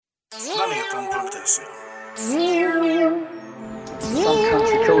Planeeten.se.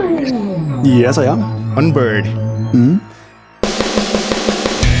 Yes, I am. On Bird.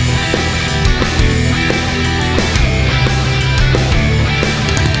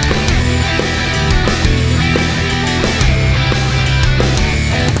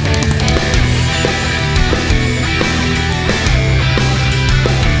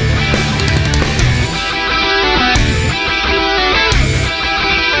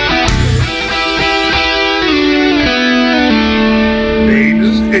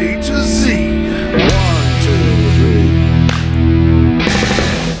 Maiden A to Z. 1, 2, 3.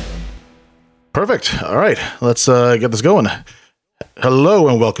 Perfect. All right, let's get this going. Hello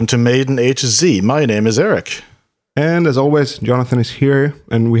and welcome to Maiden A to Z. My name is Eric. And as always, Jonathan is here,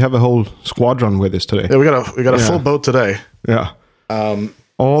 and we have a whole squadron with us today. Yeah, we got a full boat today. Yeah.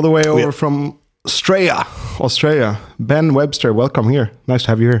 All the way over from Australia. Ben Webster, welcome here. Nice to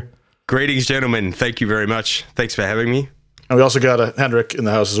have you here. Greetings, gentlemen. Thank you very much. Thanks for having me. And we also got Henrik in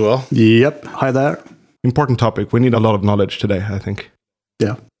the house as well. Yep. Hi there. Important topic. We need a lot of knowledge today, I think.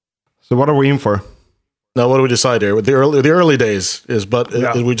 Yeah. So what are we in for? Now, what do we decide here? The early days is, but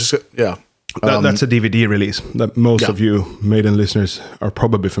we just That's a DVD release that most of you Maiden listeners are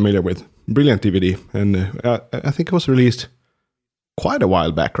probably familiar with. Brilliant DVD. And I think it was released quite a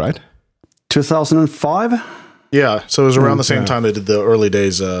while back, right? 2005? Yeah, so it was around the same time they did the early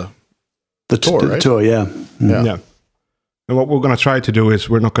days the tour, right? The tour, yeah. Yeah. And what we're going to try to do is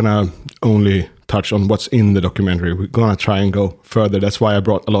we're not going to only touch on what's in the documentary. We're going to try and go further. That's why I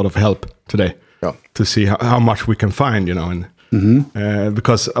brought a lot of help today to see how much we can find, you know. And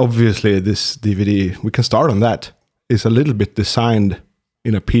because obviously this DVD, we can start on that, is a little bit designed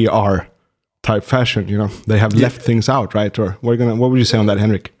in a PR type fashion, you know. They have left things out, right? Or what would you say on that,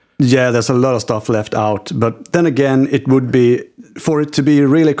 Henrik? Yeah, there's a lot of stuff left out. But then again, it would be, for it to be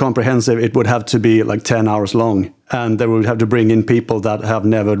really comprehensive, it would have to be like 10 hours long. And they would have to bring in people that have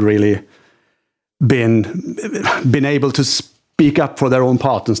never really been able to speak up for their own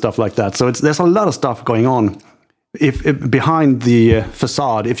part and stuff like that. So there's a lot of stuff going on if behind the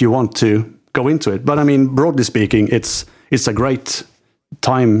facade, if you want to go into it. But I mean, broadly speaking, it's a great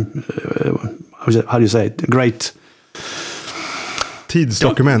time. How do you say it? Great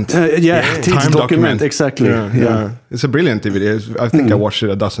Tidsdokument. Tidsdokument, exactly. Yeah. It's a brilliant DVD. I think I watched it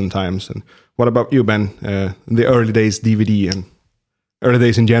a dozen times. And what about you, Ben? The early days DVD and early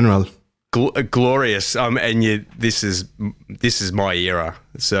days in general. Glorious. And this is my era.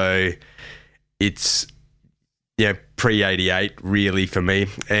 So it's pre-88 really for me.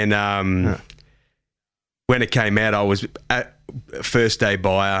 And when it came out, I was a first day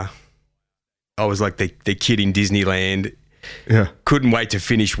buyer. I was like the kid in Disneyland. Yeah. Couldn't wait to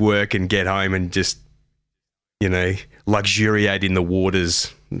finish work and get home and just, luxuriate in the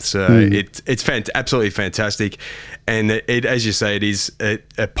waters. So it's absolutely fantastic. And it, as you say, it is a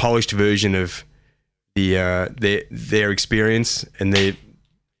polished version of their experience and their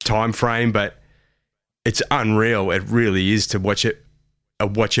time frame, but it's unreal. It really is to watch a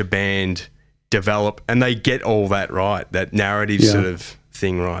band develop, and they get all that right, that narrative sort of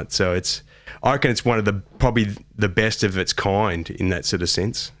thing right. So I reckon it's one of probably the best of its kind in that sort of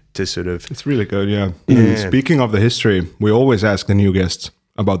sense. It's really good, yeah. Speaking of the history, we always ask the new guests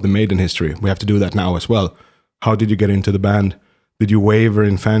about the Maiden history. We have to do that now as well. How did you get into the band? Did you waver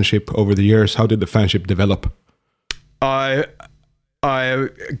in fanship over the years? How did the fanship develop? I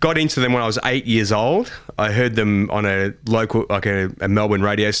got into them when I was 8 years old. I heard them on a local, like a Melbourne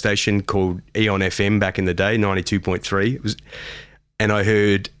radio station called Eon FM back in the day, 92.3. And I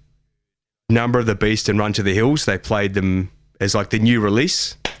heard Number of the Beast and Run to the Hills. They played them as like the new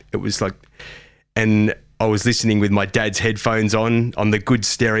release. It was like, and I was listening with my dad's headphones on the good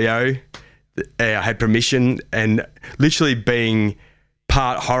stereo. I had permission, and literally being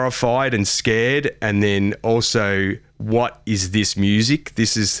part horrified and scared, and then also, what is this music?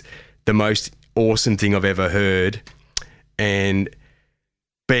 This is the most awesome thing I've ever heard. And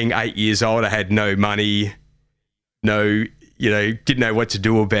being 8 years old, I had no money, didn't know what to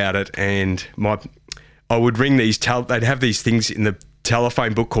do about it. And I would ring they'd have these things in the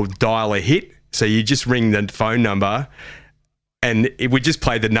telephone book called Dial a Hit. So you just ring the phone number and it would just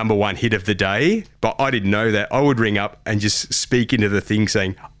play the number one hit of the day. But I didn't know that. I would ring up and just speak into the thing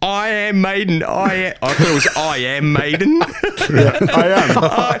saying, I am Maiden. I thought it was I am Maiden.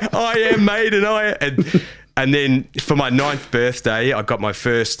 I am Maiden. And then for my 9th birthday, I got my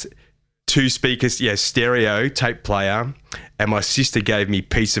first 2 speakers, stereo tape player. And my sister gave me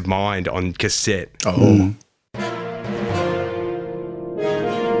Peace of Mind on cassette. Oh.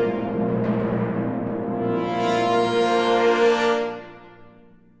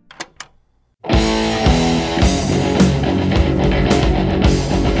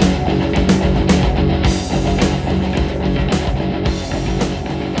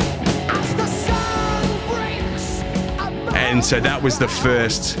 so that was the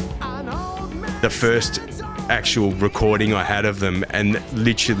first actual recording I had of them, and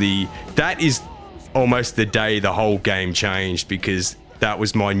literally that is almost the day the whole game changed, because that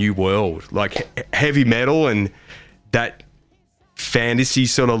was my new world, like heavy metal and that fantasy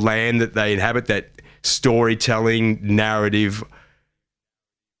sort of land that they inhabit, that storytelling, narrative,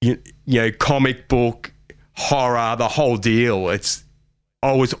 you know, comic book, horror, the whole deal.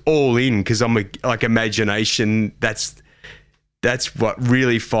 I was all in, because I'm like imagination. That's what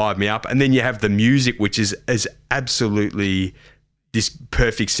really fired me up. And then you have the music, which is absolutely this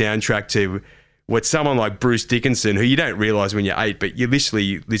perfect soundtrack to what someone like Bruce Dickinson, who you don't realize when you're 8, but you're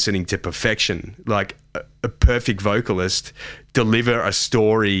literally listening to perfection, like a perfect vocalist, deliver a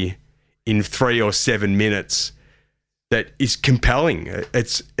story in 3 or 7 minutes that is compelling.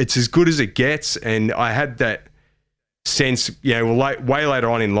 It's as good as it gets. And I had that sense, you know, way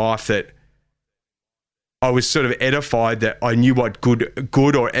later on in life, that I was sort of edified that I knew what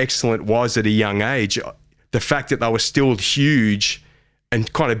good or excellent was at a young age. The fact that they were still huge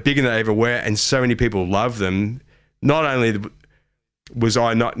and kind of bigger than they ever were, and so many people love them. Not only was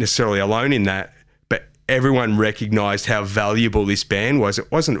I not necessarily alone in that, but everyone recognized how valuable this band was.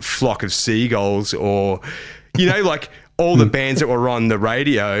 It wasn't a flock of seagulls or, you know, like all the bands that were on the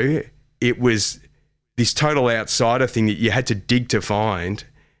radio. It was this total outsider thing that you had to dig to find.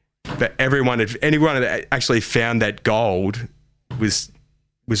 But anyone that actually found that gold was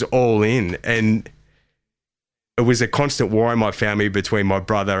all in. And it was a constant war in my family between my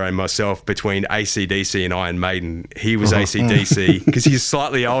brother and myself, between AC/DC and Iron Maiden. He was AC/DC because he's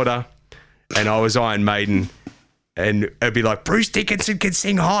slightly older, and I was Iron Maiden. And it'd be like, Bruce Dickinson can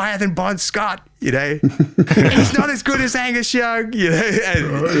sing higher than Bon Scott, you know. He's not as good as Angus Young, you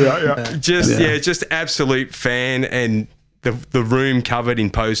know. And just absolute fan. And the room covered in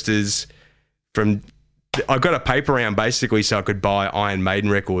posters from. I got a paper round basically so I could buy Iron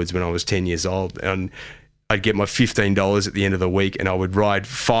Maiden records when I was 10 years old, and I'd get my $15 at the end of the week, and I would ride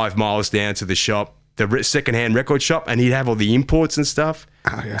 5 miles down to the shop, the secondhand record shop, and he'd have all the imports and stuff.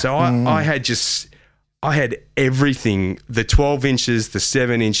 Oh, yeah. So I had everything, the 12 inches, the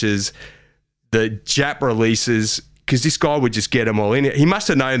 7 inches, the Jap releases, because this guy would just get them all in. He must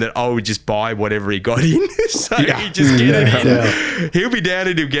have known that I would just buy whatever he got in. So he'd just get it in. Yeah. He'll be down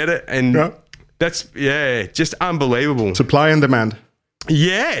and he'll get it. And that's, just unbelievable. Supply and demand.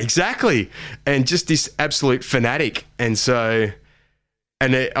 Yeah, exactly. And just this absolute fanatic. And so,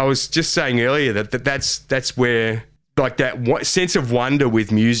 I was just saying earlier that's where, like, that sense of wonder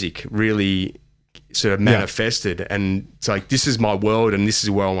with music really sort of manifested. And it's like, this is my world and this is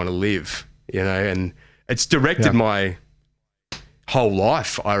where I want to live, you know. And it's directed my whole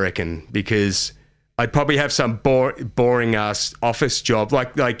life, I reckon, because I'd probably have some boring ass office job.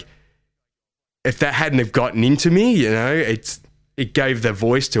 Like if that hadn't have gotten into me, you know, it gave the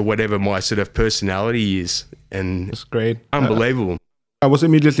voice to whatever my sort of personality is. And it's great. Unbelievable. I was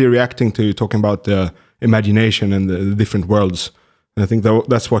immediately reacting to you talking about the imagination and the different worlds. And I think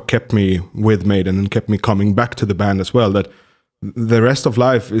that's what kept me with Maiden and kept me coming back to the band as well. That the rest of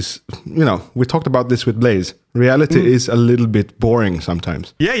life is, you know, we talked about this with Blaze. Reality is a little bit boring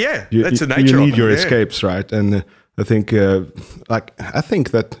sometimes. Yeah. That's the nature of it. You need your escapes, right? And I think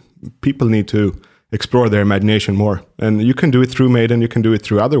that people need to explore their imagination more. And you can do it through Maiden, you can do it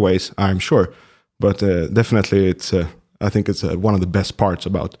through other ways, I'm sure. But definitely I think it's one of the best parts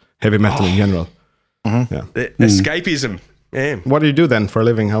about heavy metal in general. Mm-hmm. Yeah. Escapism. Yeah. What do you do then for a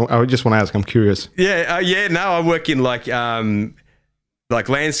living? I just want to ask, I'm curious. I work in like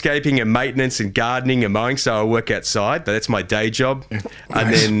landscaping and maintenance and gardening and mowing, so I work outside, but that's my day job. Nice.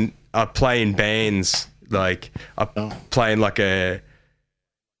 And then I play in bands, like I play in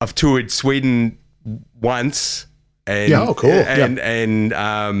I've toured Sweden once, and cool. And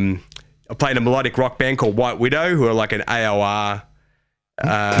I played in a melodic rock band called White Widow, who are like an AOR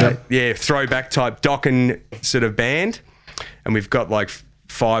throwback type Dokken sort of band. And we've got like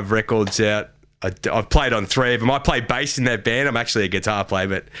 5 records out. I've played on 3 of them. I play bass in that band. I'm actually a guitar player,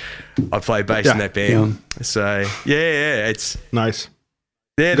 but I play bass in that band. Yeah. So it's nice.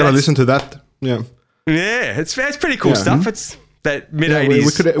 Yeah, you gotta listen to that. Yeah, it's pretty cool stuff. It's that mid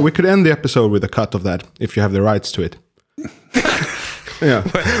 80s. We could end the episode with a cut of that if you have the rights to it. Yeah.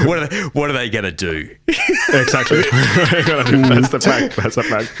 What are they going to do? Exactly. That's the fact. That's a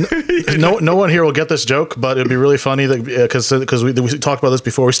fact. No one here will get this joke, but it'd be really funny because we talked about this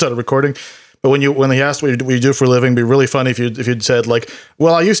before we started recording. But when he asked what you do for a living, it'd be really funny if you'd said like,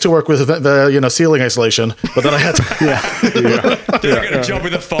 "Well, I used to work with the ceiling isolation, but then I had to." Then I got a job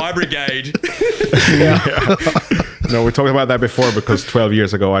with the fire brigade. No, we talked about that before because 12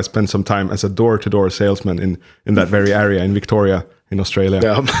 years ago I spent some time as a door-to-door salesman in that very area in Victoria, in Australia.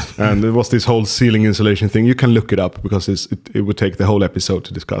 Yeah. And it was this whole ceiling insulation thing. You can look it up because it would take the whole episode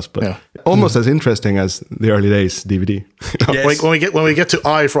to discuss, but almost as interesting as the early days DVD. Yes. When we get to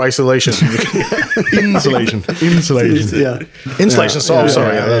I for isolation, Insulation. insulation.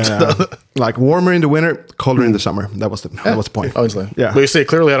 Sorry. Like warmer in the winter, colder in the summer. That was the point. Oh, insulation. Yeah. But you see,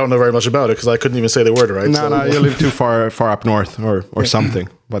 clearly I don't know very much about it because I couldn't even say the word right. No, you live too far up north or something.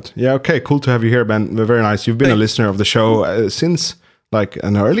 But yeah, okay, cool to have you here, Ben. Very nice. You've been a listener of the show since like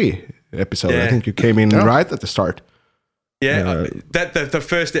an early episode. Yeah. I think you came in right at the start. Yeah, the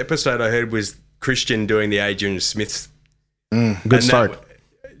first episode I heard was Christian doing the Adrian Smith. Good start.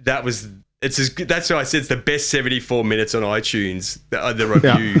 That was it's as good. That's why I said it's the best 74 minutes on iTunes. The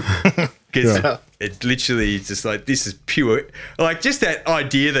review because it literally is just like this is pure. Like just that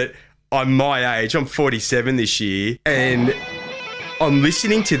idea that I'm my age. I'm 47 this year, and I'm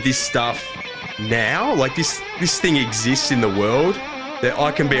listening to this stuff now. Like this thing exists in the world that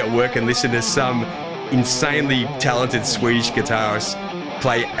I can be at work and listen to some insanely talented Swedish guitarist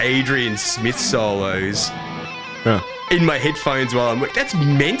play Adrian Smith solos in my headphones while I'm working. That's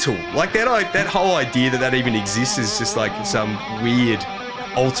mental. Like that whole idea that even exists is just like some weird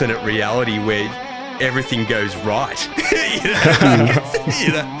alternate reality where everything goes right.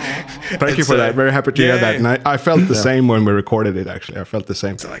 Thank you for that. Very happy to hear that. And I felt the same when we recorded it, actually. I felt the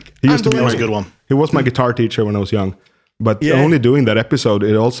same. Like, He used to be That was a good one. He was my guitar teacher when I was young. But only doing that episode,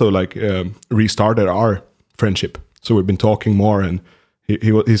 it also like restarted our friendship. So we've been talking more, and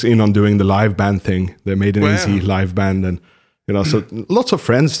he's in on doing the live band thing. They made an easy live band, and so lots of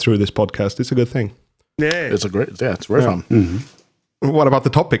friends through this podcast. It's a good thing. Yeah, It's it's very fun. What about the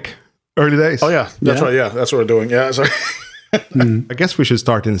topic? Early days. Oh yeah, that's right. Yeah, that's what we're doing. Yeah, sorry. I guess we should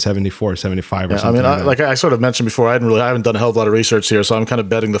start in 74, 75 or I something. mean, like I sort of mentioned before, I haven't done a hell of a lot of research here, so I'm kind of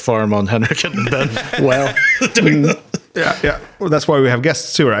betting the farm on Henrik and Ben. Well, Yeah. Well, that's why we have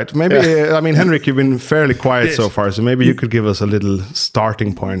guests too, right? Maybe, I mean, Henrik, you've been fairly quiet so far, so maybe you could give us a little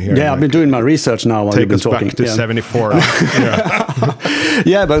starting point here. yeah, I've been doing my research now while you've Take been us talking. back to 74.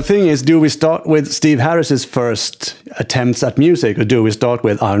 Yeah, but the thing is, do we start with Steve Harris's first attempts at music, or do we start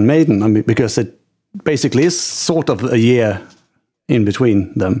with Iron Maiden? I mean, because it basically is sort of a year in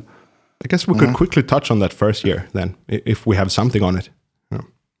between them. I guess we could quickly touch on that first year then, if we have something on it. Yeah.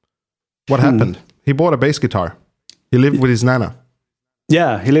 What happened? He bought a bass guitar. He lived with his nana.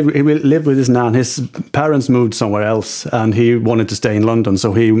 Yeah, he lived with his nan. His parents moved somewhere else, and he wanted to stay in London,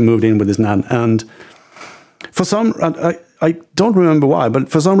 so he moved in with his nan. And for some, I don't remember why, but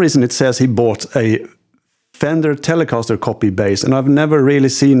for some reason it says he bought a Fender Telecaster copy bass, and I've never really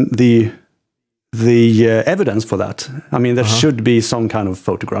seen the evidence for that. I mean, there should be some kind of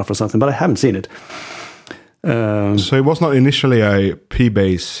photograph or something, but I haven't seen it. So it was not initially a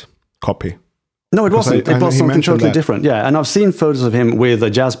P-bass copy. No, it wasn't. I It was he something mentioned totally that. different. Yeah, and I've seen photos of him with a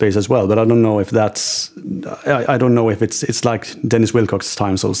jazz bass as well, but I don't know if that's. I don't know if it's like Dennis Wilcox's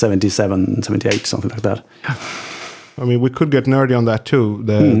time, so 77, 78, something like that. I mean, we could get nerdy on that too.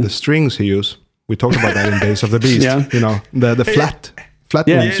 The strings he used. We talked about that in Days of the Beast. Yeah. You know, the flat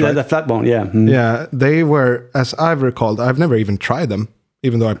Yeah, ones, right? the flat bone. Yeah, mm. Yeah, they were, as I've recalled, I've never even tried them,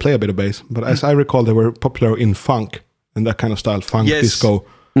 even though I play a bit of bass. But as I recall, they were popular in funk and that kind of style, funk, disco,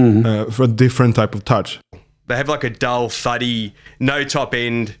 for a different type of touch. They have like a dull, thuddy, no top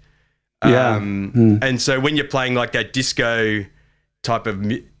end. Yeah. And so when you're playing like that disco type of,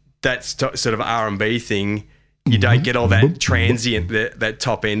 sort of R&B thing, you don't get all that transient, that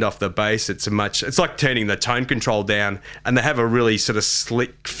top end off the bass. It's like turning the tone control down, and they have a really sort of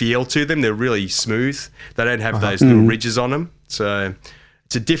slick feel to them. They're really smooth. They don't have those little ridges on them. So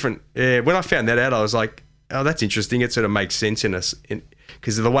it's a different, when I found that out, I was like, oh, that's interesting. It sort of makes sense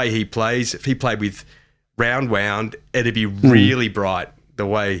because of the way he plays. If he played with round wound, it'd be really bright the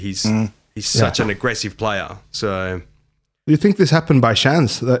way he's such an aggressive player. So Do you think this happened by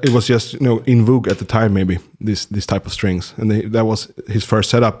chance? That it was just in vogue at the time, maybe this type of strings, and that was his first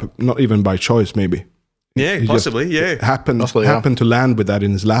setup, not even by choice, maybe. Yeah, He possibly. just Yeah, happened to land with that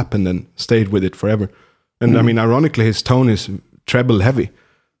in his lap, and then stayed with it forever. And I mean, ironically, his tone is treble heavy.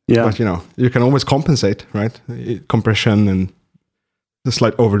 Yeah. But you can always compensate, right? Compression and the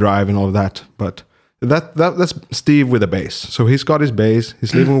slight overdrive and all of that. But that's Steve with a bass. So he's got his bass.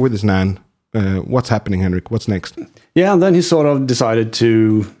 He's living with his nan. What's happening, Henrik? What's next? Yeah, and then he sort of decided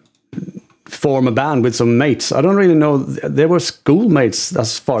to form a band with some mates. I don't really know. They were schoolmates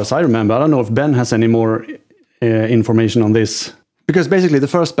as far as I remember. I don't know if Ben has any more information on this. Because basically the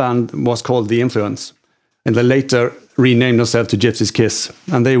first band was called The Influence. And they later renamed themselves to Gypsy's Kiss.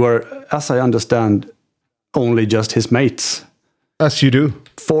 And they were, as I understand, only just his mates. As you do.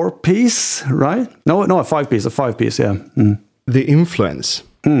 4-piece, right? No, a 5-piece. A 5-piece, yeah. The Influence.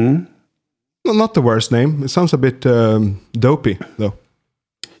 Well, not the worst name. It sounds a bit dopey, though.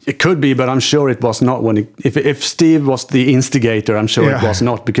 It could be, but I'm sure it was not when if Steve was the instigator, I'm sure it was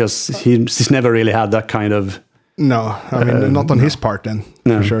not, because he's never really had that kind of. No, I mean not on his part then,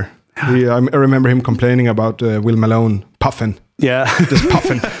 for sure. I remember him complaining about Will Malone puffing. Yeah, just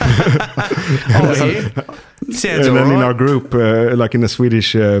puffing. Sounds and then alright. in our group, like in a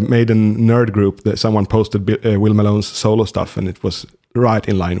Swedish Maiden nerd group, that someone posted Will Malone's solo stuff, and it was right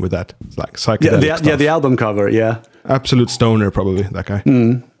in line with that. It's like psychedelic stuff. the album cover, yeah. Absolute stoner, probably, that guy.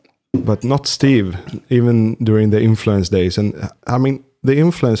 But not Steve, even during the Influence days. And I mean, the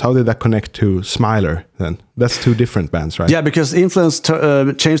Influence, how did that connect to Smiler then? That's two different bands, right? Yeah, because Influence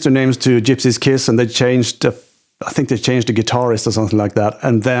changed their names to Gypsy's Kiss, and they changed, I think they changed the guitarist or something like that.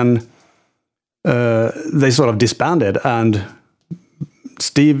 And then they sort of disbanded, and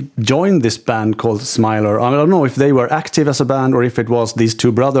Steve joined this band called Smiler. I don't know if they were active as a band or if it was these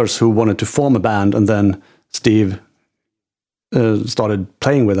two brothers who wanted to form a band, and then Steve started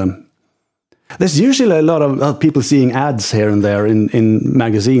playing with them. There's usually a lot of people seeing ads here and there in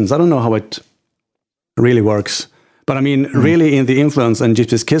magazines. I don't know how it really works. But I mean, really in the Influence and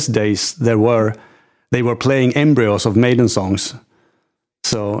Gypsy's Kiss days, they were playing embryos of Maiden songs.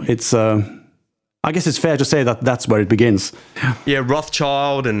 So it's, I guess it's fair to say that that's where it begins. Yeah,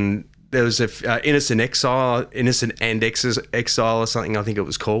 Rothschild, and there was Innocent and Exile or something, I think it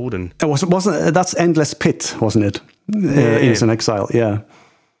was called. And wasn't that's Endless Pit, wasn't it? Innocent Exile, yeah.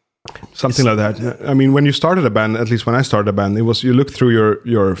 Something like that. I mean, when you started a band, at least when I started a band, it was you look through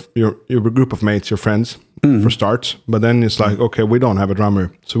your group of mates, your friends, for starts. But then it's like, okay, we don't have a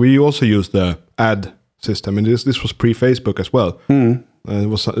drummer, so we also use the ad system, and this was pre-Facebook as well. It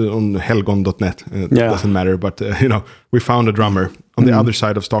was on helgon.net. It doesn't matter, but we found a drummer on the other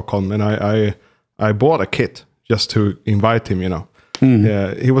side of Stockholm, and I bought a kit just to invite him.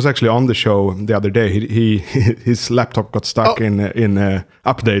 Yeah, he was actually on the show the other day. His laptop got stuck in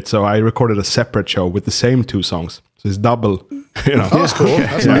update, so I recorded a separate show with the same two songs. So it's double. That's cool.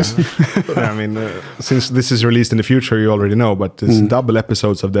 That's nice. I mean, since this is released in the future, you already know, but it's double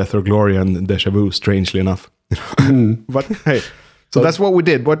episodes of Death or Glory and Deja Vu, strangely enough. But hey, so that's what we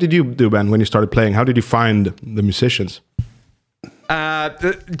did. What did you do, Ben, when you started playing? How did you find the musicians?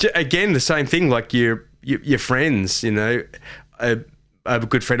 Again, the same thing, like your friends, a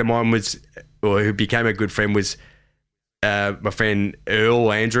good friend of mine who became a good friend was my friend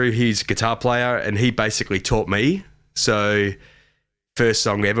Earl Andrew. He's a guitar player, and he basically taught me. So first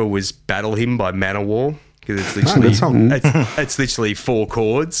song ever was Battle Hymn by Manowar, because it's literally it's literally 4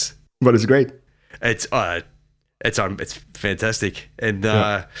 chords, but it's great. It's fantastic, and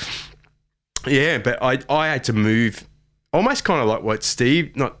but I had to move. Almost kind of like what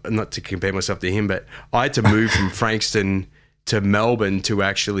Steve, not to compare myself to him, but I had to move from Frankston to Melbourne to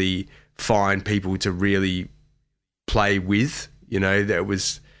actually find people to really play with. That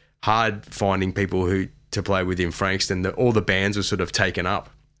was hard finding people to play with in Frankston. All the bands were sort of taken up.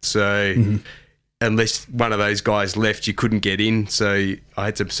 So unless one of those guys left, you couldn't get in. So I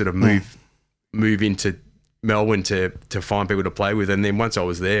had to sort of move into Melbourne to find people to play with. And then once I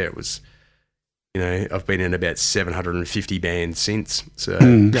was there, it was... I've been in about 750 bands since. So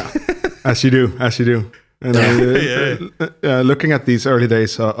as you do. And looking at these early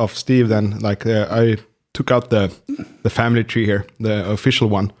days of Steve, then I took out the family tree here, the official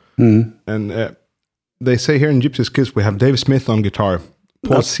one, and they say here in Gypsy's Kiss we have Dave Smith on guitar,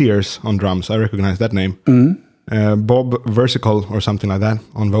 Paul Sears on drums. I recognize that name. Bob Versicle or something like that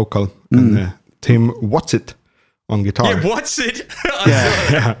on vocal, and Tim Whatsit on guitar. Yeah, what's it?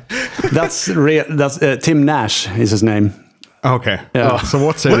 That's Tim Nash is his name. Okay. Yeah. So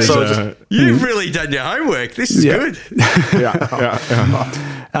what's it? You've really done your homework. This is good. Yeah.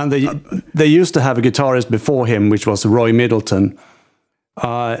 And they used to have a guitarist before him, which was Roy Middleton.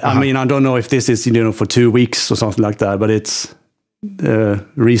 I mean, I don't know if this is for 2 weeks or something like that, but it's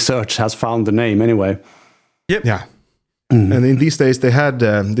research has found the name anyway. Yep. Yeah. And in these days they had.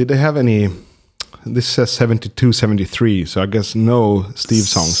 Did they have any? This says 72, 73, so I guess no Steve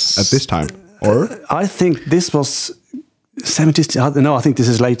songs at this time, or? I think this was 70. No, I think this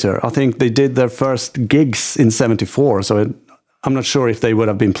is later. I think they did their first gigs in 74, so I'm not sure if they would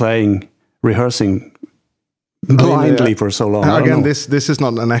have been rehearsing blindly for so long. Again, this is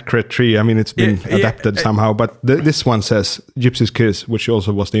not an accurate tree. I mean, it's been adapted somehow, but this one says Gypsy's Kiss, which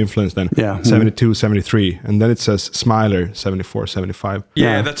also was the Influence then. 72, 73, and then it says Smiler 74, 75.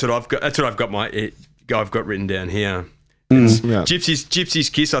 Yeah, that's what I've got. That's what I've got. I've got written down here. Gypsy's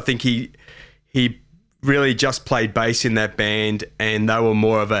Kiss. I think he really just played bass in that band, and they were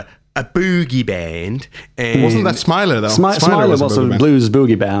more of a boogie band. And Wasn't that Smiler though? Smiler was a boogie band. blues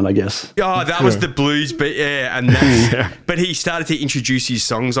boogie band, I guess. Oh, that was the blues, but yeah, and that's, but he started to introduce his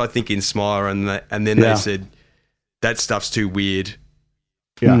songs, I think, in Smiler, and then they said that stuff's too weird.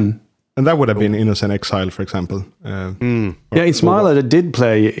 Yeah. And that would have been Innocent Exile, for example. Yeah, in Smiler they did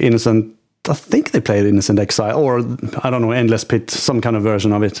play Innocent. I think they played Innocent Exile, or I don't know, Endless Pit, some kind of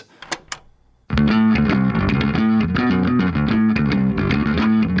version of it.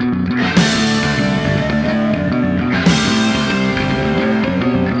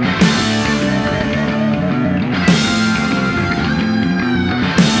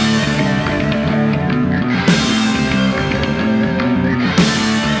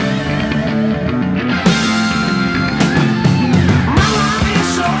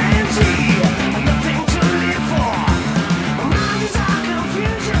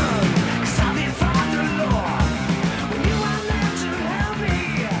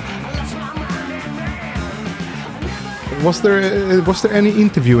 Was there any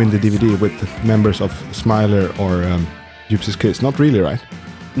interview in the DVD with members of Smiler or Gypsy's Kiss? Not really, right?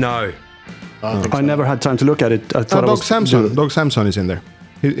 No. I never had time to look at it. I thought Dog Samson. Dog Samson is in there.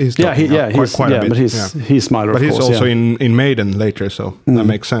 He's quite a bit. But he's Smiler. But of he's course, also in Maiden later, so that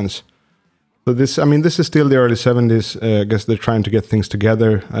makes sense. So this is still the early 70s. I guess they're trying to get things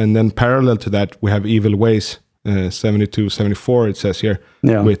together, and then parallel to that, we have Evil Ways, 72, 74. It says here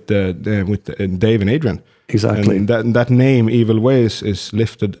with Dave and Adrian. Exactly. And that name, Evil Ways, is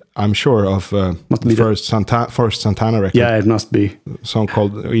lifted, I'm sure, of the first Santana record. Yeah, it must be. A song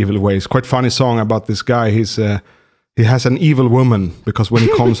called Evil Ways. Quite funny song about this guy. He has an evil woman because when he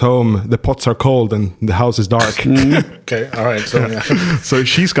comes home, the pots are cold and the house is dark. Okay, all right. So, so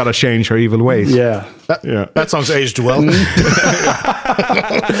she's got to change her evil ways. Yeah. That song's aged well.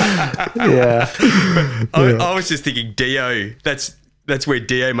 Yeah. I was just thinking Dio. That's where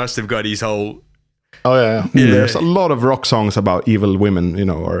Dio must have got his whole... Oh, yeah. There's a lot of rock songs about evil women,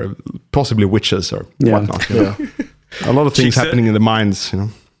 or possibly witches or whatnot. A lot of things happening in the minds,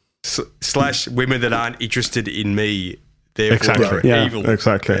 Slash women that aren't interested in me. Exactly. Evil.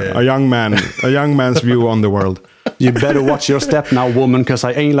 Exactly. Yeah. A young man's view on the world. You better watch your step now, woman, because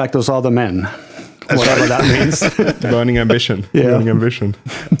I ain't like those other men. Whatever that means. Burning ambition. Yeah. Burning ambition.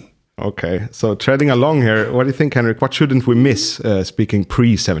 Okay. So treading along here, what do you think, Henrik? What shouldn't we miss, speaking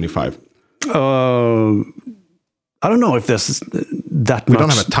pre-75? I don't know if there's that much. We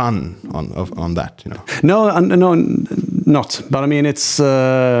don't have a ton on that, No, not. But I mean, it's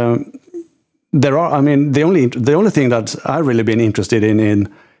there are. I mean, the only thing that I've really been interested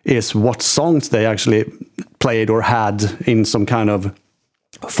in is what songs they actually played or had in some kind of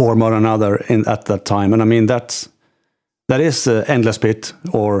form or another at that time. And I mean that is Endless Pit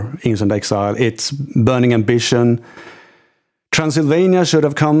or Innocent Exile. It's Burning Ambition. Transylvania should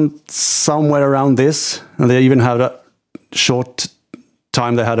have come somewhere around this, and they even had a short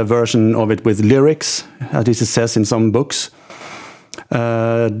time they had a version of it with lyrics, at least it says in some books.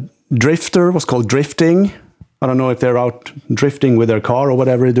 Drifter was called Drifting. I don't know if they're out drifting with their car or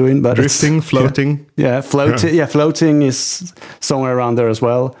whatever they're doing, but drifting, floating. Floating is somewhere around there as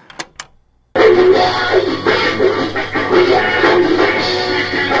well.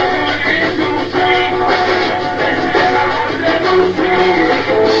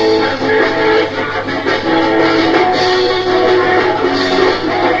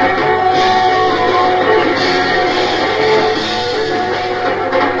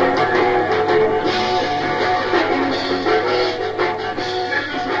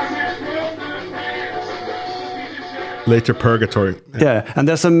 Later Purgatory. Yeah, and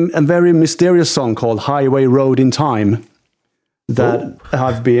there's a very mysterious song called Highway Road in Time that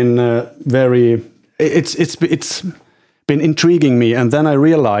have been it's been intriguing me. And then I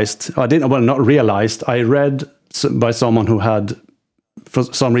realized, I read by someone who had, for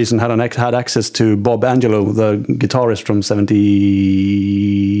some reason, had access to Bob Angelo, the guitarist from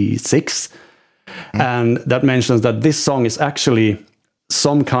 76. And that mentions that this song is actually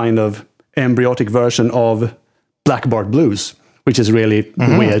some kind of embryotic version of Black Bart Blues, which is really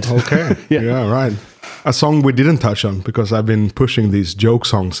weird. Okay. Yeah, right. A song we didn't touch on because I've been pushing these joke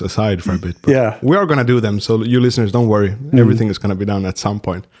songs aside for a bit. But we are going to do them, so you listeners, don't worry. Everything is going to be done at some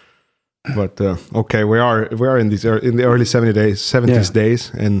point. But okay, we are in the early 70s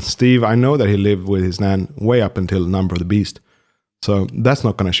days, and Steve, I know that he lived with his nan way up until Number of the Beast. So that's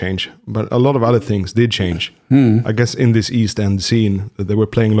not going to change. But a lot of other things did change. I guess in this East End scene, they were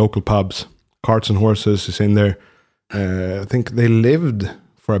playing local pubs. Carts and Horses is in there. I think they lived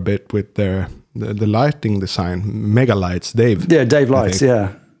for a bit with the lighting design, Mega Lights, Dave. Yeah, Dave Lights,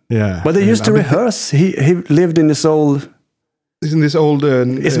 yeah. Yeah, But they used to rehearse. He lived in this old. Isn't this old?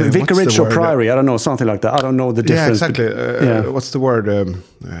 It's vicarage or priory. I don't know, something like that. I don't know the difference. Yeah, exactly. What's the word?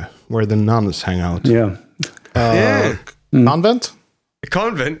 Where the nuns hang out. Yeah. Convent. A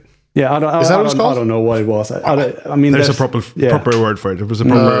convent. Yeah, I don't know what it was. I mean, there's a proper word for it. It was a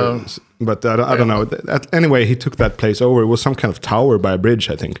proper, but I don't know. Anyway, he took that place over. It was some kind of tower by a bridge,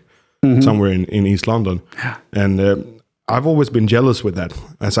 I think, somewhere in East London. And I've always been jealous with that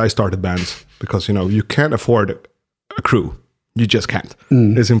as I started bands because you can't afford a crew. You just can't.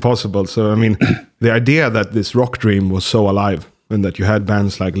 It's impossible. So I mean, the idea that this rock dream was so alive and that you had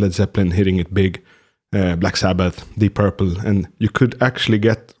bands like Led Zeppelin hitting it big. Black Sabbath, Deep Purple, and you could actually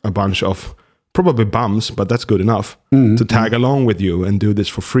get a bunch of probably bums, but that's good enough to tag along with you and do this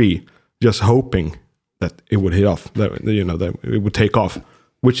for free, just hoping that it would hit off, that it would take off,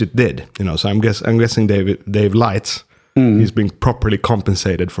 which it did. So I'm guessing Dave Lights, he's being properly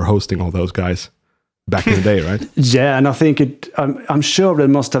compensated for hosting all those guys back in the day, right? Yeah, and I think I'm sure there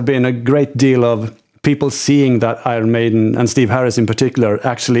must have been a great deal of people seeing that Iron Maiden and Steve Harris in particular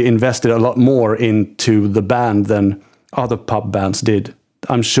actually invested a lot more into the band than other pub bands did.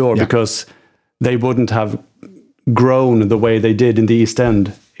 I'm sure because they wouldn't have grown the way they did in the East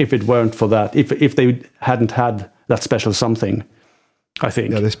End if it weren't for that. If they hadn't had that special something, I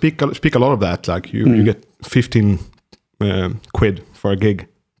think. Yeah, they speak a lot of that. Like you get 15 quid for a gig.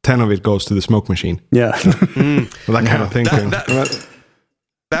 10 of it goes to the smoke machine. Yeah. That kind of thinking.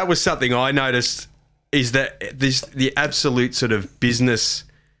 That was something I noticed. Is that the absolute sort of business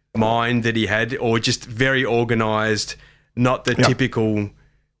mind that he had, or just very organized, not the typical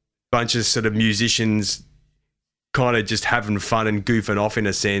bunch of sort of musicians kind of just having fun and goofing off in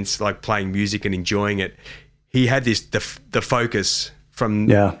a sense, like playing music and enjoying it. He had the focus from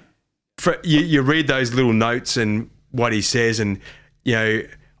you read those little notes and what he says, and he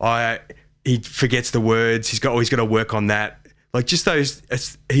forgets the words. He's got to work on that. Like just those,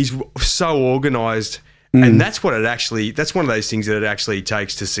 he's so organized, and that's one of those things that it actually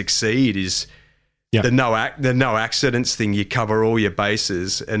takes to succeed is the no accidents thing. You cover all your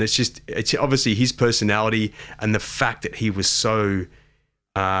bases, and it's obviously his personality and the fact that he was so,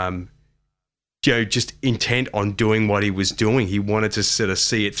 just intent on doing what he was doing. He wanted to sort of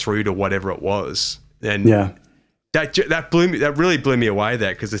see it through to whatever it was, and that really blew me away.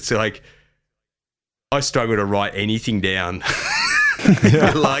 That because it's like. I struggle to write anything down.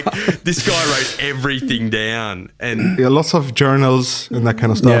 Like this guy wrote everything down, and lots of journals and that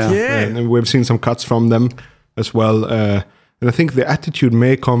kind of stuff. And we've seen some cuts from them as well. And I think the attitude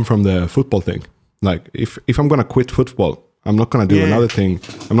may come from the football thing. Like if I'm gonna quit football, I'm not gonna do another thing.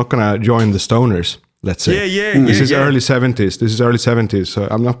 I'm not gonna join the Stoners. Let's say. This is early 70s. So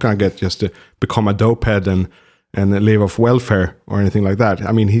I'm not gonna get just to become a dopehead and live off welfare or anything like that.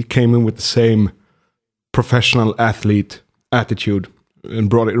 I mean, he came in with the same professional athlete attitude and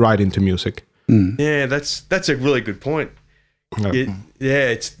brought it right into music. Yeah, that's a really good point.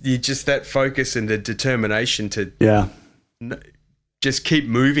 It's just that focus and the determination to just keep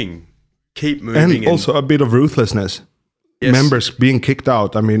moving, and also a bit of ruthlessness. Yes. Members being kicked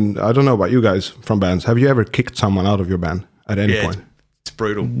out. I mean, I don't know about you guys from bands. Have you ever kicked someone out of your band at any point? It's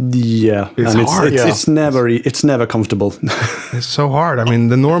brutal. Yeah, it's hard. It's never comfortable. It's so hard. I mean,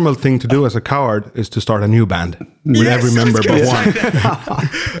 the normal thing to do as a coward is to start a new band with every member but one.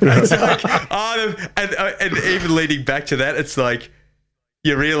 It's like, and even leading back to that, it's like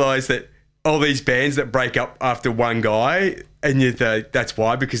you realise that all these bands that break up after one guy, and that's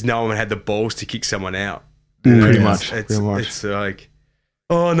why, because no one had the balls to kick someone out. Pretty much. It's like,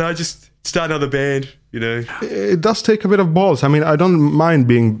 oh no, just start another band. It does take a bit of balls. I mean, I don't mind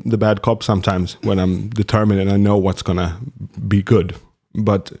being the bad cop sometimes when I'm determined and I know what's gonna be good.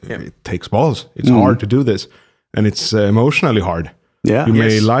 But it takes balls. It's hard to do this, and it's emotionally hard. Yeah, you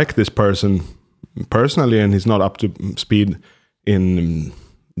may like this person personally, and he's not up to speed in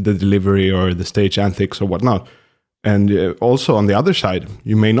the delivery or the stage antics or whatnot. And also on the other side,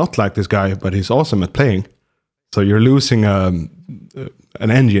 you may not like this guy, but he's awesome at playing. So you're losing an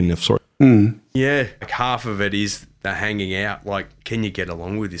engine of sorts. Yeah, like half of it is the hanging out. Like, can you get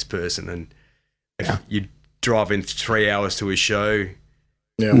along with this person? And if you drive in 3 hours to a show,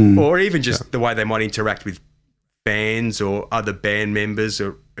 or even just the way they might interact with fans or other band members,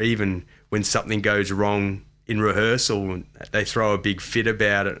 or even when something goes wrong in rehearsal and they throw a big fit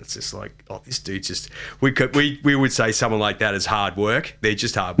about it. It's just like, oh, this dude's just. We would say someone like that is hard work. They're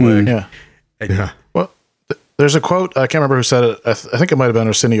just hard work. Well, there's a quote, I can't remember who said it. I think it might have been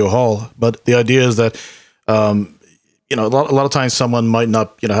Arsenio Hall, but the idea is that, a lot of times someone might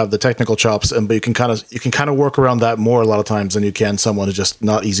not, have the technical chops, but you can kind of work around that more a lot of times than you can someone who's just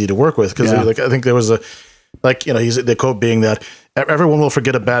not easy to work with. Because I think there was the quote being that everyone will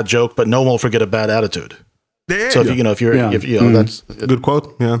forget a bad joke, but no one will forget a bad attitude. So that's a good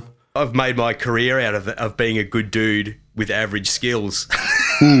quote. Yeah. I've made my career out of being a good dude with average skills.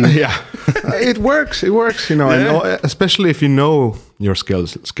 Yeah, it works. And especially if you know your skill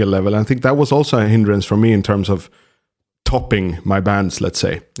level. I think that was also a hindrance for me in terms of topping my bands. Let's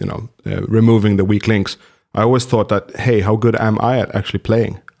say, removing the weak links. I always thought that, hey, how good am I at actually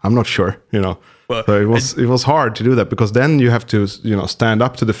playing? I'm not sure. Well, so it was hard to do that because then you have to stand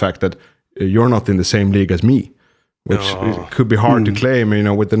up to the fact that you're not in the same league as me. Which could be hard to claim,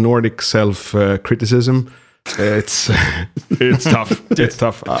 with the Nordic self-criticism. It's tough. It's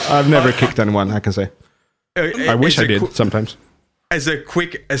tough. I've never kicked anyone, I can say. I wish I did sometimes. As a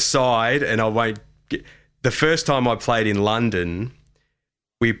quick aside, and I won't the first time I played in London,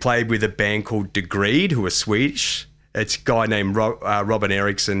 we played with a band called Degreed, who are Swedish. It's a guy named Robin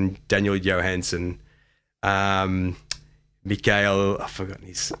Eriksson, Daniel Johansson, Mikael, I've forgotten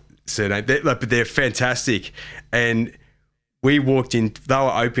his surname, but they're fantastic. And we walked in, they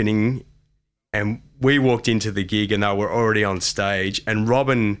were opening, and we walked into the gig and they were already on stage. And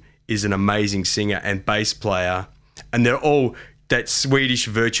Robin is an amazing singer and bass player, and they're all that Swedish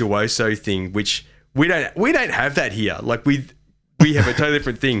virtuoso thing, which we don't have that here. Like we have a totally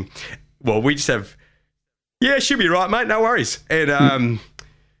different thing. Well, we just have, yeah, should be right, mate, no worries. And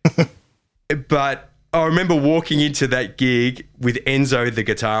but I remember walking into that gig with Enzo, the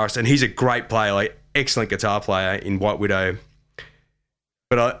guitarist, and he's a great player, like excellent guitar player in White Widow.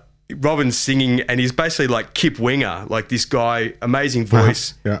 But Robin's singing, and he's basically like Kip Winger, like this guy, amazing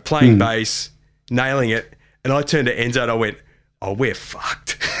voice, playing bass, nailing it. And I turned to Enzo and I went, "Oh, we're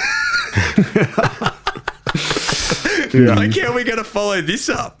fucked." Like, how are we going to follow this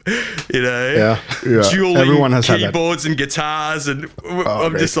up? Dueling everyone has keyboards and guitars, and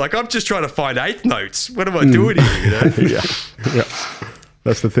I'm just trying to find eighth notes. What am I doing here?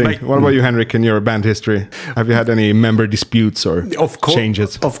 That's the thing. What about you, Henrik, in your band history? Have you had any member disputes or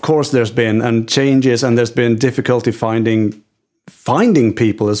changes? Of course, there's been changes, and there's been difficulty finding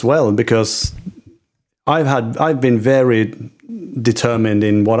people as well, because I've been very determined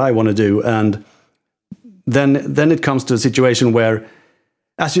in what I want to do, and then it comes to a situation where,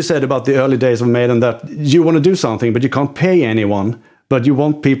 as you said about the early days of Maiden, that you want to do something, but you can't pay anyone, but you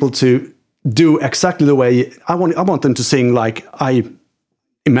want people to do exactly the way I want them to sing like I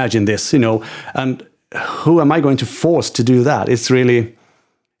imagine this, and who am I going to force to do that? It's really,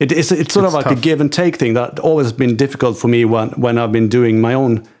 it's sort of like tough. A give and take thing that always been difficult for me when I've been doing my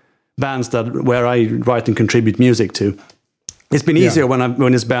own bands where I write and contribute music to. It's been easier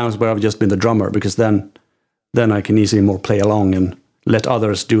when it's bands where I've just been the drummer, because then I can easily more play along and let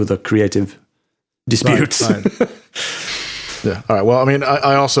others do the creative disputes. Right. Yeah. All right. Well, I mean,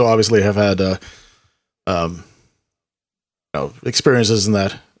 I also obviously have had experiences in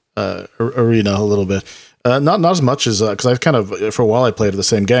that arena a little bit. Not as much as because I've kind of, for a while, I played with the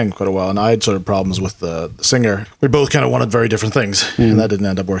same gang quite a while, and I had sort of problems with the singer. We both kind of wanted very different things, and that didn't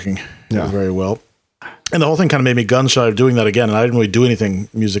end up working very well. And the whole thing kind of made me gun shy of doing that again, and I didn't really do anything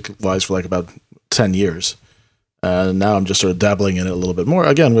music-wise for like about 10 years. And now I'm just sort of dabbling in it a little bit more,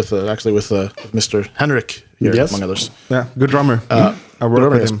 again, with Mr. Henrik here, among others. Yeah, good drummer. I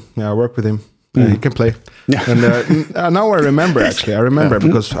work with him. Yeah, I work with him. He can play. Yeah. And now I remember, actually. I remember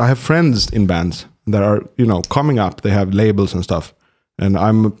because I have friends in bands that are, coming up. They have labels and stuff. And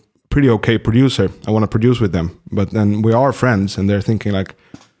I'm a pretty okay producer. I want to produce with them. But then we are friends, and they're thinking like,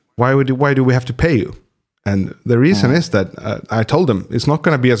 why do we have to pay you? And the reason is that I told them it's not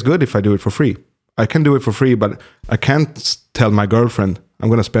going to be as good if I do it for free. I can do it for free, but I can't tell my girlfriend I'm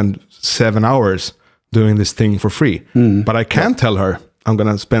going to spend 7 hours doing this thing for free. But I can tell her I'm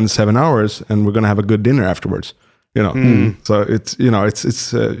going to spend 7 hours and we're going to have a good dinner afterwards. So it's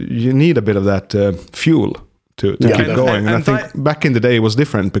you need a bit of that fuel to keep going. And I think back in the day it was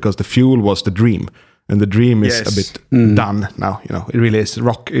different because the fuel was the dream. And the dream is a bit done now. It really is.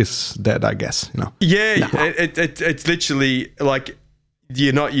 Rock is dead, I guess. Yeah, it's literally like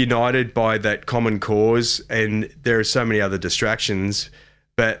you're not united by that common cause, and there are so many other distractions.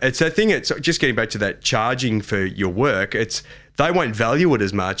 But it's a thing. It's just getting back to that charging for your work. They won't value it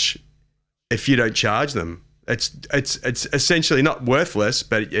as much if you don't charge them. It's essentially not worthless,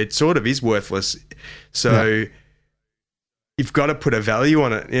 but it sort of is worthless. So. You've got to put a value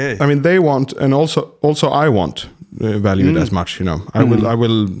on it. Yeah. I mean, they want, and also I want valued as much. I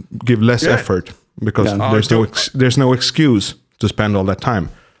will give less effort because there's no excuse to spend all that time.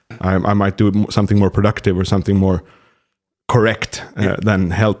 I might do something more productive or something more correct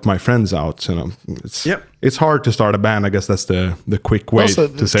than help my friends out. It's hard to start a band. I guess that's the quick way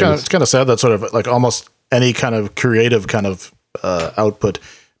to say It's kind of sad that sort of like almost any kind of creative kind of output,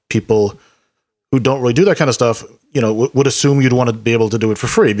 people who don't really do that kind of stuff, would assume you'd want to be able to do it for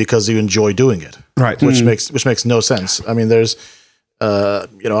free because you enjoy doing it, right? Which makes no sense. I mean, there's, I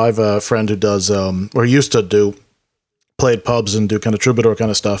have a friend who does, or used to play at pubs and do kind of troubadour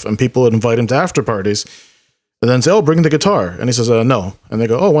kind of stuff, and people would invite him to after parties, and then say, "Oh, bring the guitar," and he says, "No," and they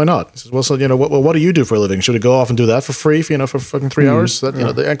go, "Oh, why not?" He says, "Well, so what do you do for a living? Should we go off and do that for free, for fucking 3 hours?" That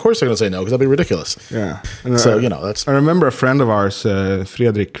of course they're going to say no because that'd be ridiculous. Yeah. And so that's. I remember a friend of ours,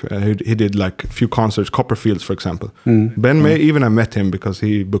 Fredrik, he did like a few concerts, Copperfields, for example. Ben may even have met him because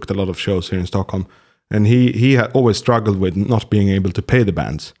he booked a lot of shows here in Stockholm, and he had always struggled with not being able to pay the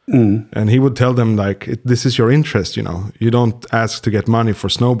bands, and he would tell them like, "This is your interest, you don't ask to get money for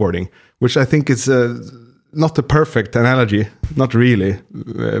snowboarding," which I think is not the perfect analogy, not really,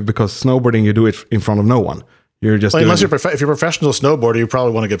 because snowboarding, you do it in front of no one. You're just unless if you're a professional snowboarder, you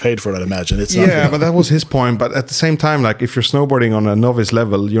probably want to get paid for it, I'd imagine. But that was his point. But at the same time, like if you're snowboarding on a novice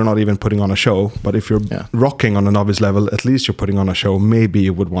level, you're not even putting on a show. But if you're rocking on a novice level, at least you're putting on a show. Maybe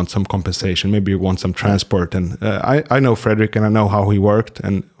you would want some compensation. Maybe you want some transport. And I know Fredrik, and I know how he worked.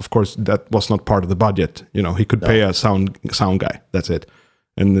 And of course, that was not part of the budget. He could pay a sound guy. That's it.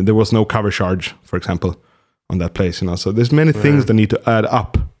 And there was no cover charge, for example, on that place. So there's many things that need to add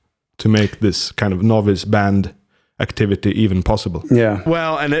up to make this kind of novice band activity even possible. Yeah.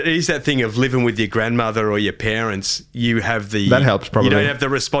 Well, and it is that thing of living with your grandmother or your parents. You have that helps probably. You don't have the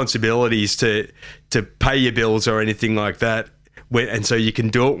responsibilities to pay your bills or anything like that. And so you can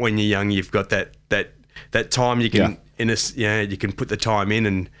do it when you're young. You've got that time. You can you can put the time in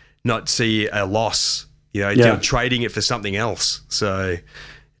and not see a loss. You're trading it for something else. So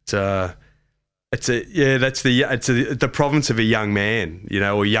it's the province of a young man,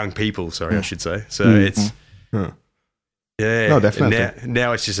 or young people. Sorry, I should say. So it's. Yeah, no, definitely.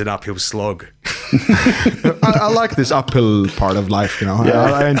 Now it's just an uphill slog. I like this uphill part of life.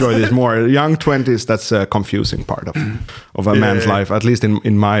 I enjoy this more. Young 20s, that's a confusing part of a man's life, at least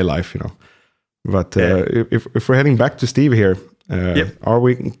in my life. But if we're heading back to Steve here, are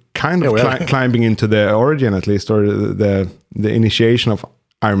we kind of climbing into the origin at least, or the initiation of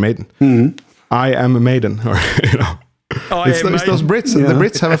Iron Maiden? I am a maiden, or it's those Brits. The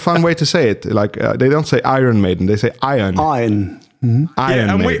Brits have a fun way to say it. Like they don't say Iron Maiden; they say Iron. Iron.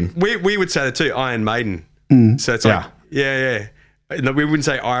 Iron Maiden. We would say that too, Iron Maiden. So it's like No, we wouldn't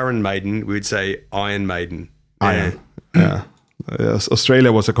say Iron Maiden. We would say Iron Maiden. Iron. Yeah. Yes,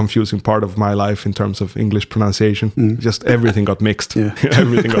 Australia was a confusing part of my life in terms of English pronunciation. Just everything got mixed.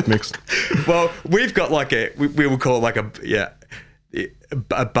 Everything got mixed. Well, we've got like we would call it like a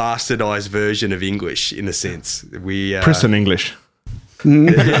bastardized version of English in a sense. Prison English.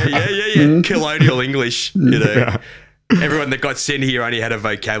 Colonial English. Everyone that got sent here only had a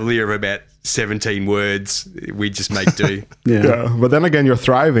vocabulary of about 17 words. We just make do. But then again, you're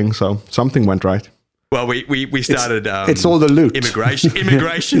thriving, so something went right. Well, we started. It's all the loot.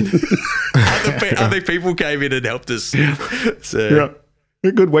 Immigration. Other people came in and helped us. So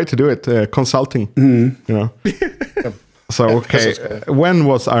a good way to do it. Consulting. So when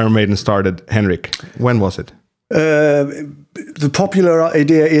was Iron Maiden started, Henrik? When was it? The popular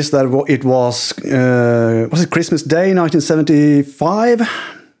idea is that it was it Christmas Day, 1975?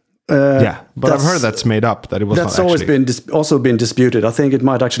 But I've heard that's made up. That it was. That's not always been disputed. I think it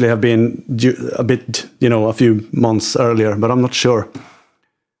might actually have been a bit, a few months earlier, but I'm not sure.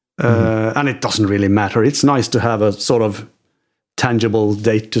 And it doesn't really matter. It's nice to have a sort of tangible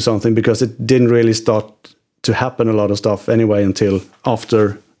date to something, because it didn't really start to happen a lot of stuff anyway until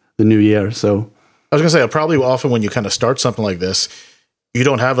after the new year. So I was gonna say, probably often when you kind of start something like this, you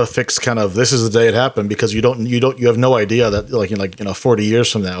don't have a fixed kind of this is the day it happened, because you have no idea that 40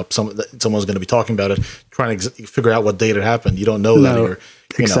 years from now someone's going to be talking about it, trying to figure out what date it happened. You don't know that. Or,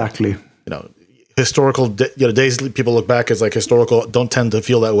 exactly. Historical days people look back as like historical don't tend to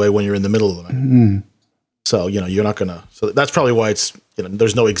feel that way when you're in the middle of it. So you're not gonna. So that's probably why it's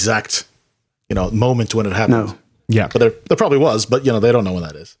there's no exact moment when it happened. No. Yeah, but there probably was, but they don't know when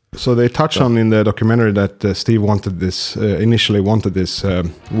that is. So they touch on in the documentary that Steve initially wanted this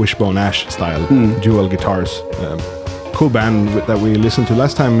Wishbone Ash style dual guitars. Cool band that we listened to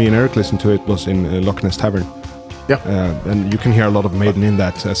last time. Me and Eric listened to it was in Loch Ness Tavern. Yeah, and you can hear a lot of Maiden in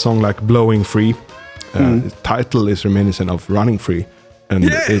that. A song like "Blowing Free." The title is reminiscent of "Running Free," and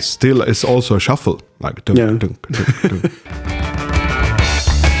it's also a shuffle like. Dunk, dunk, dunk, dunk.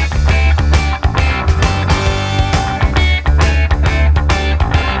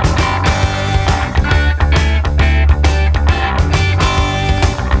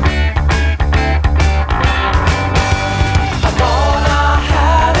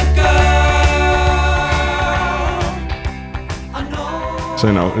 So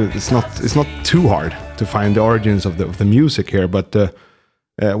it's not too hard to find the origins of the music here. But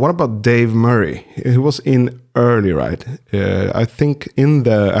what about Dave Murray? He was in early, right? I think in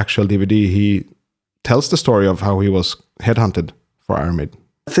the actual DVD he tells the story of how he was headhunted for Iron Maiden.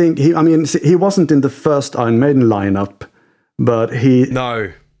 I think he wasn't in the first Iron Maiden lineup, but he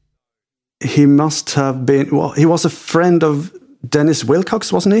must have been. Well, he was a friend of Dennis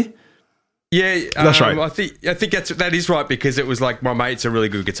Wilcox, wasn't he? Yeah, that's right. I think that is right, because it was like, my mate's a really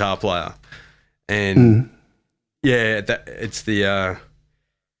good guitar player, and it's the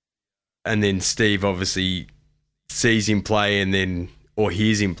and then Steve obviously sees him play, or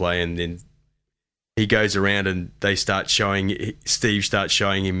hears him play, and then he goes around and Steve starts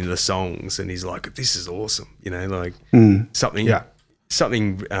showing him the songs, and he's like, this is awesome, something.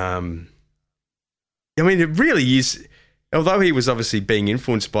 I mean, it really is. Although he was obviously being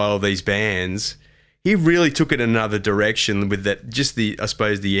influenced by all these bands, he really took it another direction with that. Just the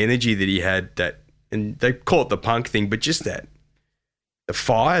energy that he had, and they call it the punk thing, but just the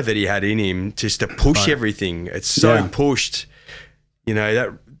fire that he had in him, just to push everything. It's so pushed,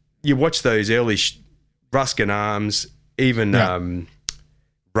 that you watch those early Ruskin Arms, even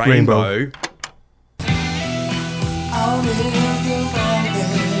Rainbow.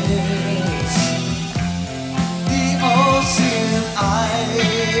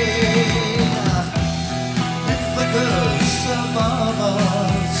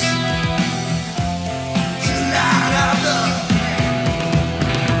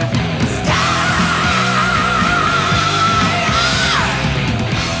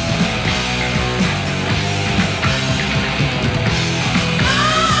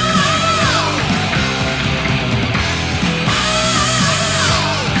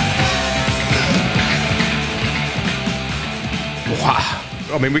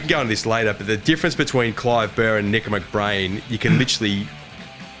 I mean, we can go into this later, but the difference between Clive Burr and Nico McBrain, you can literally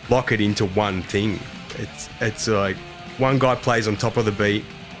lock it into one thing. It's like one guy plays on top of the beat,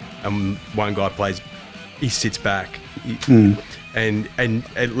 and one guy he sits back, and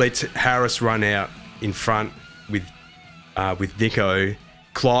it lets Harris run out in front with Nico.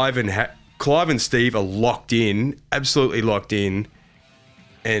 Clive and Steve are locked in, absolutely locked in,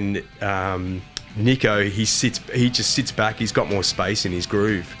 and Nico, he just sits back. He's got more space in his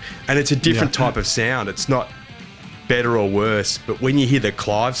groove, and it's a different type of sound. It's not better or worse, but when you hear the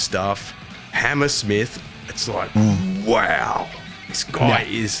Clive stuff, Hammersmith, it's like, wow, this guy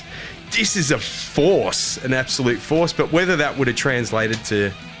this is a force, an absolute force. But whether that would have translated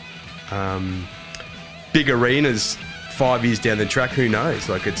to big arenas 5 years down the track, who knows?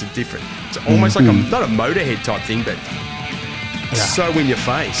 Like, it's almost like not a Motorhead type thing, but so in your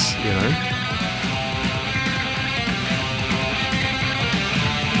face,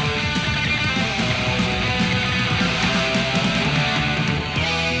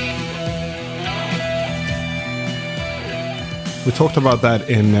 We talked about that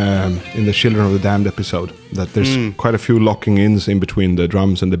in the Children of the Damned episode, that there's quite a few locking ins in between the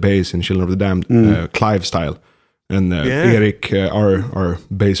drums and the bass in Children of the Damned, Clive style. And Eric, our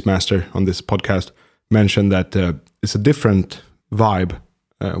bass master on this podcast, mentioned that it's a different vibe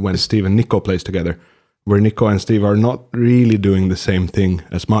when Steve and Nico plays together, where Nico and Steve are not really doing the same thing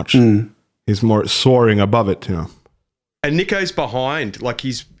as much. He's more soaring above it, And Nico's behind, like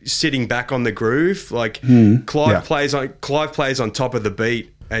he's sitting back on the groove. Like Clive plays on top of the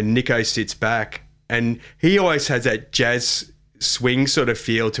beat, and Nico sits back. And he always has that jazz swing sort of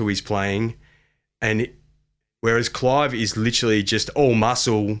feel to his playing. And whereas Clive is literally just all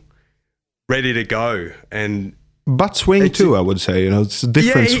muscle, ready to go. But swing too, I would say. It's a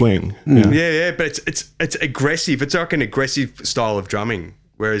different swing. Yeah, but it's aggressive. It's like an aggressive style of drumming.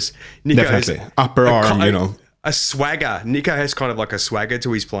 Whereas Nico definitely upper arm, a swagger. Nico has kind of like a swagger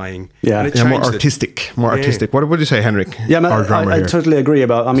to his playing. Yeah, more artistic. Artistic. What would you say, Henrik? Yeah, I totally agree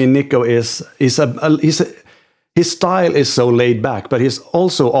about. I mean, Nico his style is so laid back, but he's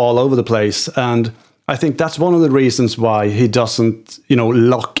also all over the place, and I think that's one of the reasons why he doesn't,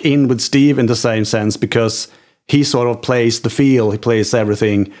 lock in with Steve in the same sense, because he sort of plays the feel, he plays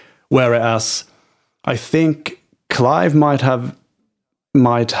everything, whereas I think Clive might have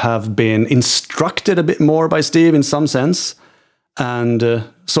been instructed a bit more by Steve in some sense, and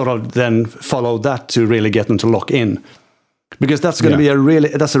sort of then followed that to really get them to lock in, because that's going to be a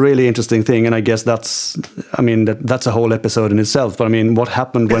really interesting thing. And I guess that's a whole episode in itself. But I mean, what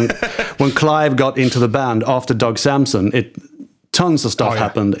happened when Clive got into the band after Doug Samson? Tons of stuff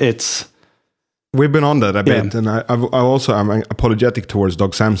happened. We've been on that a bit, and I'm apologetic towards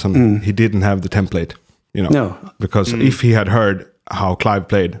Doug Samson. He didn't have the template, No, because if he had heard how Clive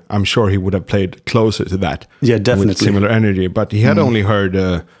played, I'm sure he would have played closer to that. Yeah, definitely. With similar energy. But he had only heard,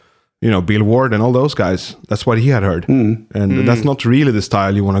 Bill Ward and all those guys. That's what he had heard. And that's not really the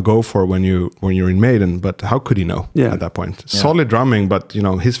style you want to go for when you're in Maiden. But how could he know at that point? Yeah. Solid drumming, but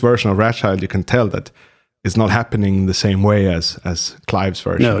his version of Wrathchild, you can tell that it's not happening the same way as Clive's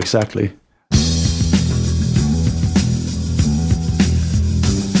version. No, exactly.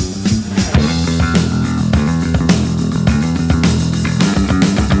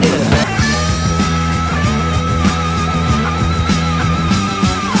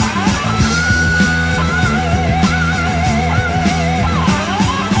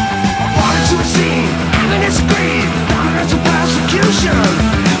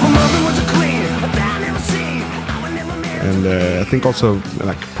 I think also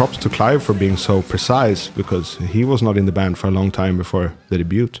props to Clive for being so precise, because he was not in the band for a long time before the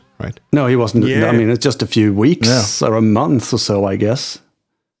debut, right? No, he wasn't. Yeah. I mean, it's just a few weeks or a month or so, I guess.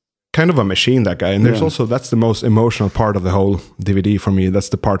 Kind of a machine, that guy. And there's also, that's the most emotional part of the whole DVD for me. That's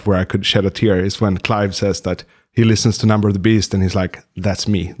the part where I could shed a tear, is when Clive says that he listens to Number of the Beast and he's like, that's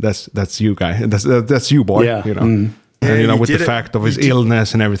me. That's you, guy. That's you, boy. Yeah. And with the fact of his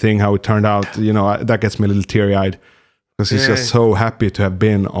illness and everything, how it turned out, that gets me a little teary-eyed. Because he's just so happy to have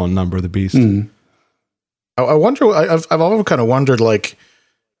been on Number of the Beast. I wonder. I've always kind of wondered,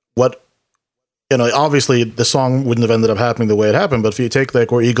 what, obviously the song wouldn't have ended up happening the way it happened. But if you take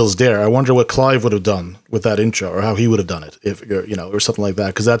Where Eagles Dare, I wonder what Clive would have done with that intro, or how he would have done it, if or something like that.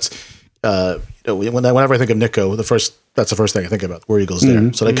 Because that's whenever I think of Nico, that's the first thing I think about, Where Eagles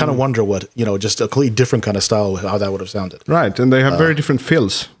Dare. So I kind of wonder what, just a completely different kind of style, how that would have sounded. Right, and they have very different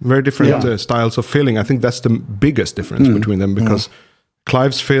fills, very different styles of filling. I think that's the biggest difference between them, because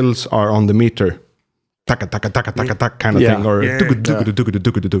Clive's fills are on the meter, taka taka taka taka taka kind of thing, or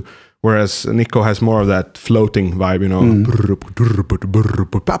do, whereas Nico has more of that floating vibe,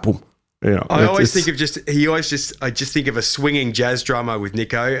 I always think of a swinging jazz drummer with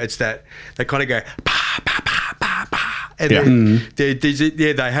Nico. It's that they kind of go pa pa pa pa pa, and they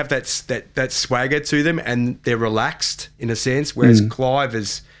have that swagger to them, and they're relaxed in a sense. Whereas Clive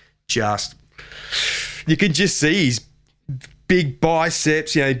is just, you can just see his big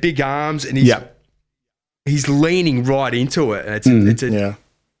biceps, big arms, and he's leaning right into it. And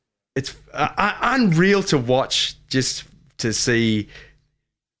it's unreal to watch, just to see.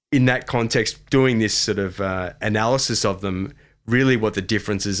 In that context, doing this sort of analysis of them, really what the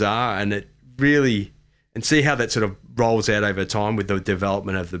differences are, and see how that sort of rolls out over time with the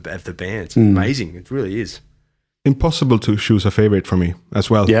development of the band. It's amazing. It really is. Impossible to choose a favorite for me as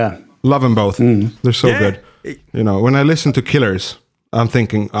well. Yeah, love them both. They're so good. When I listen to Killers, I'm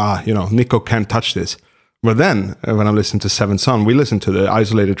thinking, Nico can't touch this. But then, when I'm listening to Seventh Son, we listen to the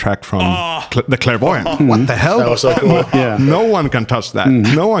isolated track from The Clairvoyant. What the hell? That was so cool. No one can touch that.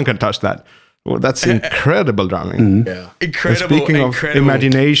 No one can touch that. Well, that's incredible drumming. Incredible. And speaking of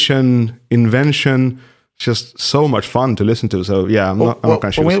imagination, invention, just so much fun to listen to. So I'm not going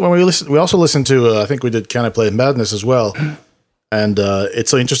to choose. When we also listened to, I think we did Can I Play Madness as well. And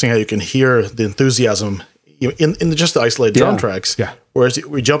it's so interesting how you can hear the enthusiasm in just the isolated drum tracks. Yeah. Whereas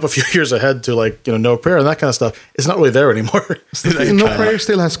we jump a few years ahead to No Prayer and that kind of stuff. It's not really there anymore. No Prayer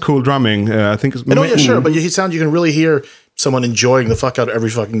still has cool drumming. I think it's sure, but you can really hear someone enjoying the fuck out of every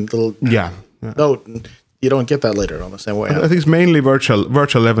fucking little note. You don't get that later on the same way. I think it's mainly Virtual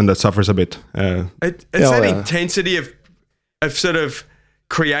 11 that suffers a bit. It's that intensity of sort of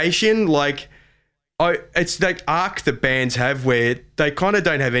creation, it's that arc that bands have where they kind of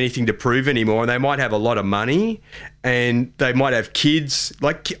don't have anything to prove anymore, and they might have a lot of money and they might have kids.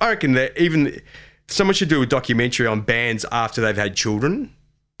 I reckon that even someone should do a documentary on bands after they've had children.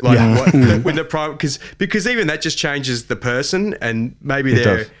 Because even that just changes the person, and maybe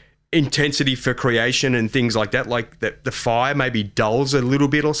their intensity for creation and things like that, like the fire maybe dulls a little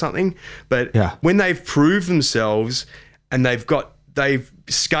bit or something. But when they've proved themselves and they've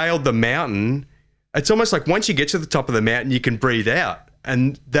scaled the mountain, it's almost like once you get to the top of the mountain, you can breathe out.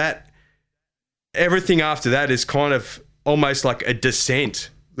 And that everything after that is kind of almost like a descent.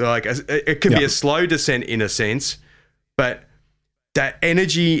 It could be a slow descent in a sense, but that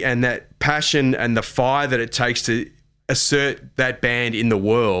energy and that passion and the fire that it takes to assert that band in the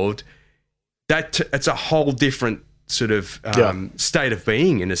world, it's a whole different sort of state of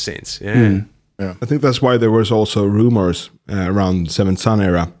being in a sense. Yeah. I think that's why there was also rumors around Seventh Son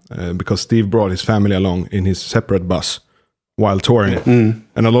era, because Steve brought his family along in his separate bus while touring.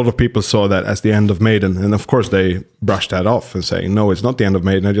 And a lot of people saw that as the end of Maiden. And of course they brushed that off and saying, no, it's not the end of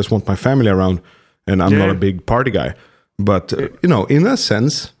Maiden. I just want my family around, and I'm not a big party guy. But, in a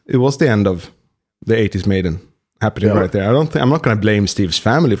sense, it was the end of the 80s Maiden. happening right there. I'm not going to blame Steve's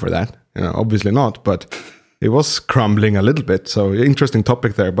family for that. Obviously not, but it was crumbling a little bit. So interesting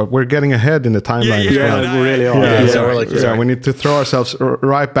topic there, but we're getting ahead in the timeline. We really are. We need to throw ourselves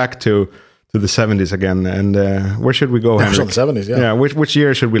right back to the 70s again. And where should we go, Henrik? The 70s, yeah. Which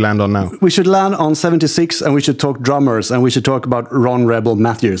year should we land on now? We should land on 76, and we should talk drummers, and we should talk about Ron Rebel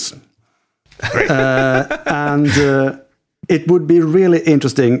Matthews. It would be really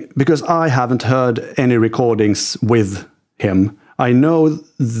interesting because I haven't heard any recordings with him. I know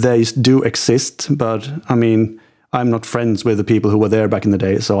they do exist, but I mean, I'm not friends with the people who were there back in the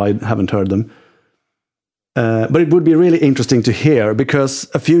day, so I haven't heard them. But it would be really interesting to hear because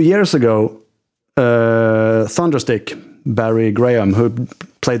a few years ago, Thunderstick, Barry Graham, who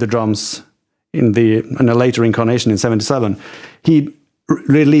played the drums in a later incarnation in '77, he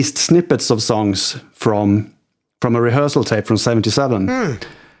released snippets of songs from a rehearsal tape from '77,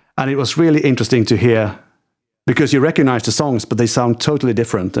 and it was really interesting to hear because you recognize the songs, but they sound totally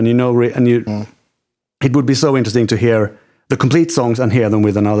different, and it would be so interesting to hear the complete songs and hear them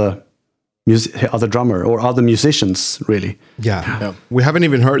with another drummer or other musicians, really. Yeah. We haven't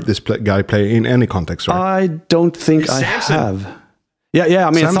even heard this guy play in any context, right? I don't think I have. Yeah.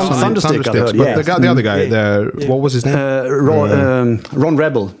 I mean, Thunderstick. I heard, but the other guy, what was his name? Ron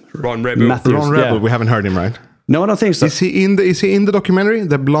Rebel. Matthews, Ron Rebel. We haven't heard him, right? No, I don't think so. Is he in the documentary?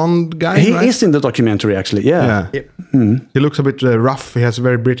 The blonde guy? He is in the documentary, actually. Yeah. Yep. He looks a bit rough. He has a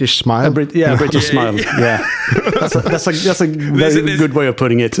very British smile. British smile. Yeah. That's a very good way of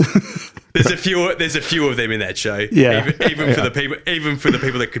putting it. There's a few of them in that show. Yeah. Even for the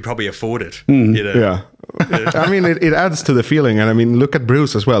people that could probably afford it. Yeah. I mean, it adds to the feeling, and I mean, look at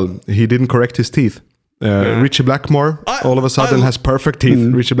Bruce as well. He didn't correct his teeth. Richie Blackmore all of a sudden has perfect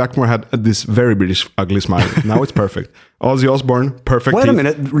teeth. Richie Blackmore had this very British ugly smile. Now it's perfect. Ozzy Osbourne, perfect teeth. Wait a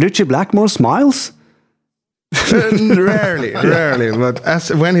minute, Richie Blackmore smiles? Rarely, but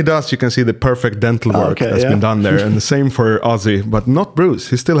when he does, you can see the perfect dental work that's been done there, and the same for Ozzy, but not Bruce.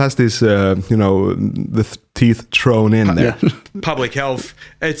 He still has this, the teeth thrown in there. Public health.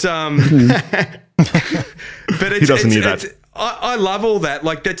 It's but he doesn't need that. I love all that.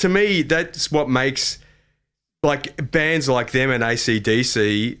 Like that to me, that's what makes like bands like them and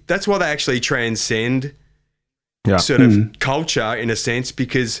AC/DC. That's why they actually transcend sort of culture in a sense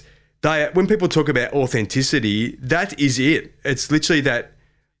because. When people talk about authenticity, that is it. It's literally that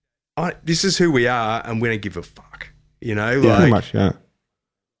this is who we are and we don't give a fuck. Pretty much, yeah.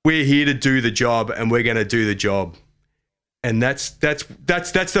 We're here to do the job and we're going to do the job. And that's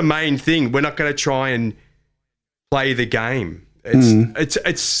the main thing. We're not going to try and play the game.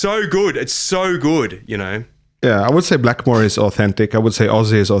 It's so good. It's so good, Yeah, I would say Blackmore is authentic. I would say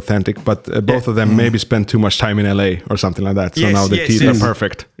Ozzy is authentic, but both of them maybe spend too much time in LA or something like that. So now the teeth are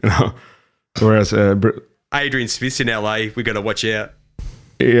perfect, Whereas Adrian Smith's in LA, we got to watch out.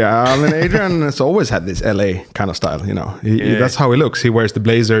 Yeah, I mean Adrian has always had this LA kind of style. That's how he looks. He wears the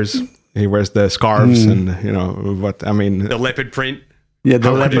blazers, he wears the scarves, and what I mean. The leopard print. Yeah,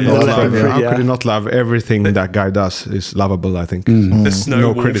 the leopard print. How could you not love everything that guy does? Is lovable, I think. The snow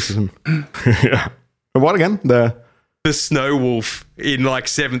no wolf. criticism. Yeah. What again? The snow wolf in like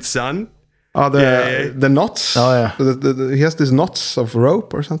Seventh Son. Oh, the knots. Oh yeah. He has these knots of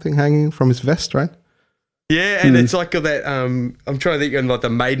rope or something hanging from his vest, right? Yeah, and it's like all that. I'm trying to think of like the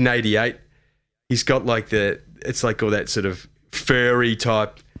Maiden '88. He's got like it's like all that sort of furry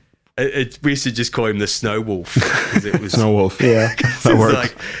type. We used to just call him the Snow Wolf. It was Snow Wolf. Yeah, that works.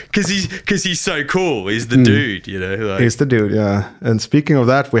 Like, because he's so cool. He's the dude, He's the dude, yeah. And speaking of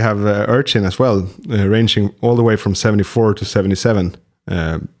that, we have Urchin as well, ranging all the way from 74 to 77,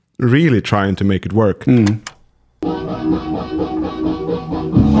 really trying to make it work.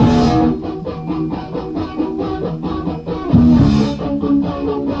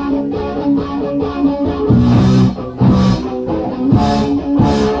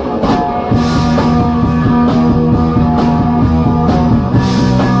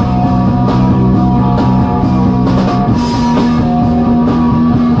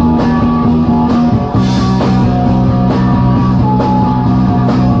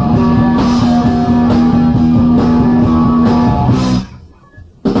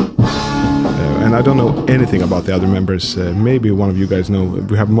 I don't know anything about the other members. Maybe one of you guys know.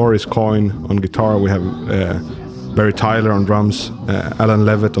 We have Morris Coyne on guitar. We have Barry Tyler on drums, Alan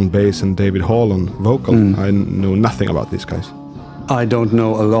Levitt on bass, and David Hall on vocal. I know nothing about these guys. I don't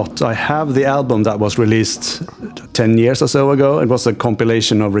know a lot. I have the album that was released 10 years or so ago. It was a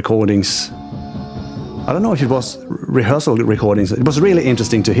compilation of recordings. I don't know if it was rehearsal recordings. It was really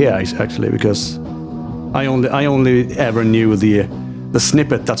interesting to hear, actually, because I only ever knew the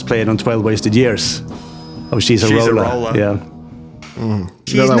snippet that's played on 12 Wasted Years. Oh, she's a roller. Yeah.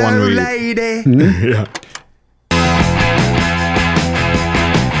 She's no lady. Yeah.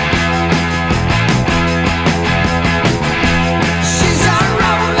 She's a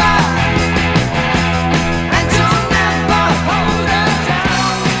roller, and you'll never hold her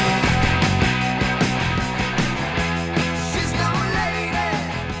down. She's no lady.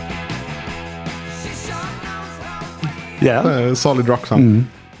 She sure knows her way. Yeah. Solid rock song.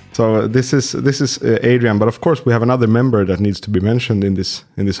 So this is Adrian, but of course we have another member that needs to be mentioned in this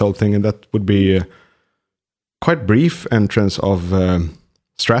whole thing, and that would be quite brief entrance of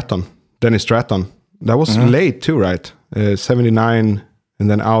Stratton, Dennis Stratton. That was late too, right? 79 and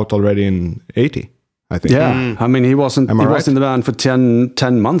then out already in 80, I think. Yeah, I mean, he wasn't right? in the band for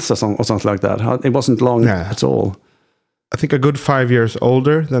 10 months or something like that. It wasn't long at all. I think a good 5 years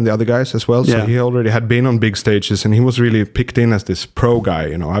older than the other guys as well. So Yeah. he already had been on big stages, and he was really picked in as this pro guy.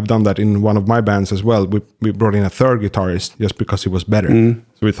 You know, I've done that in one of my bands as well. We brought in a third guitarist just because he was better.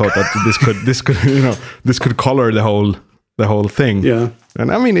 So we thought that this could color the whole thing. Yeah.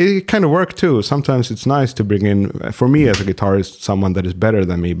 And I mean, it kind of worked too. Sometimes it's nice to bring in, for me as a guitarist, someone that is better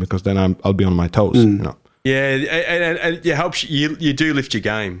than me, because then I'll be on my toes. You know. Yeah, and it helps you do lift your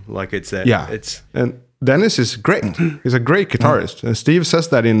game. Like it's that. Yeah, and Dennis is great. He's a great guitarist, and Steve says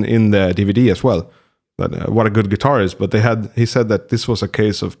that in the DVD as well. That what a good guitarist. But he said that this was a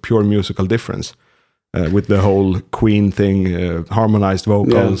case of pure musical difference with the whole Queen thing, harmonized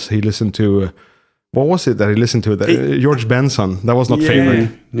vocals. Yeah. He listened to what was it that he listened to? George Benson. That was not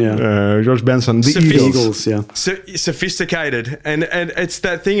favorite. Yeah, George Benson. The Eagles. Yeah, sophisticated, and it's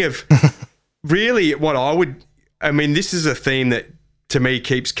that thing of really what I mean, this is a theme that to me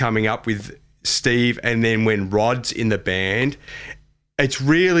keeps coming up with Steve, and then when Rod's in the band, it's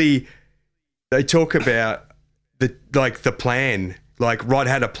really, they talk about the plan. Like Rod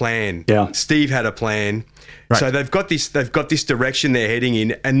had a plan, Steve had a plan, right. So they've got this direction they're heading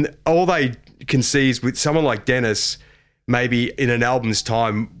in, and all they can see is with someone like Dennis, maybe in an album's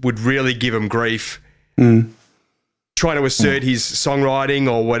time would really give him grief, trying to assert his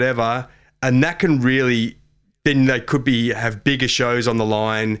songwriting or whatever, and that can really, then they could have bigger shows on the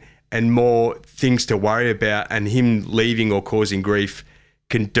line and more things to worry about, and him leaving or causing grief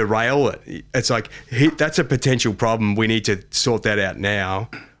can derail it. It's like, that's a potential problem. We need to sort that out now,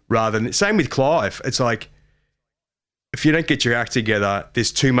 rather than, same with Clive. It's like, if you don't get your act together,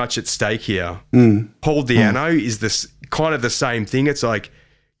 there's too much at stake here. Paul Di'Anno is this kind of the same thing. It's like,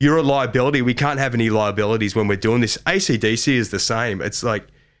 you're a liability. We can't have any liabilities when we're doing this. AC/DC is the same. It's like,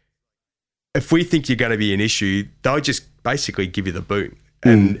 if we think you're going to be an issue, they'll just basically give you the boot.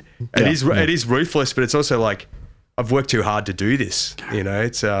 And it is ruthless, but it's also like, I've worked too hard to do this. You know,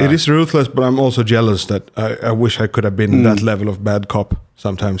 it is ruthless, but I'm also jealous that I wish I could have been that level of bad cop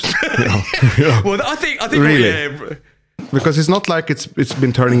sometimes. Well, I think really. Because it's not like it's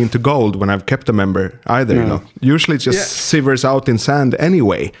been turning into gold when I've kept a member either. You know, usually it just sivers out in sand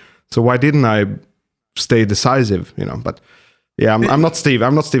anyway. So why didn't I stay decisive? You know, but yeah, I'm not Steve.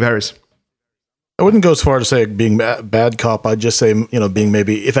 I'm not Steve Harris. I wouldn't go as far to say being bad cop. I'd just say, being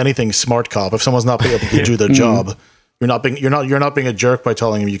maybe, if anything, smart cop. If someone's not being able to do their job, you're not being a jerk by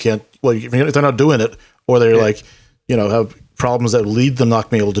telling them you can't. Well, if they're not doing it, or they're have problems that lead them not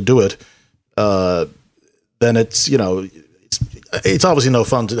being able to do it, then it's obviously no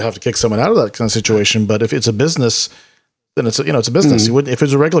fun to have to kick someone out of that kind of situation. But if it's a business, then it's a business. If it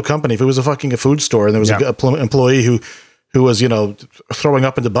was a regular company, if it was a food store and there was an employee who was throwing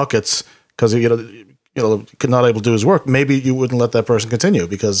up into buckets because not able to do his work, maybe you wouldn't let that person continue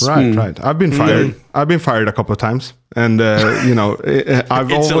because right. I've been fired. I've been fired a couple of times, and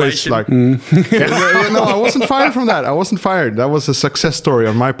I've always like no, I wasn't fired from that. I wasn't fired. That was a success story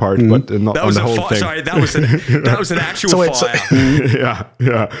on my part, but not on the whole thing. Sorry, that was an actual fire.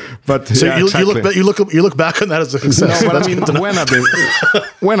 Yeah. But so you look back on that as a success. No, but I mean,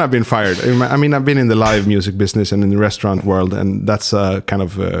 when I've been fired, I mean, I've been in the live music business and in the restaurant world, and that's kind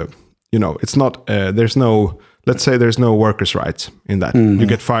of. It's not, there's no workers' rights in that. You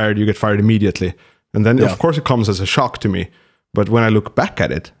get fired immediately. And then, of course, it comes as a shock to me. But when I look back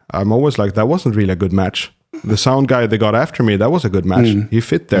at it, I'm always like, that wasn't really a good match. The sound guy they got after me, that was a good match. He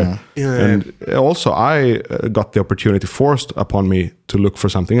fit there. Yeah. And also, I got the opportunity forced upon me to look for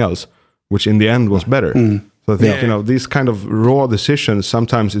something else, which in the end was better. So I think, these kind of raw decisions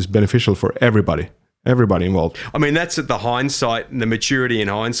sometimes is beneficial for everybody involved. I mean, that's the hindsight and the maturity in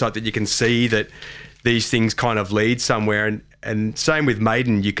hindsight that you can see that these things kind of lead somewhere. And same with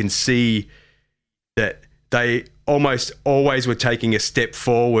Maiden, you can see that they almost always were taking a step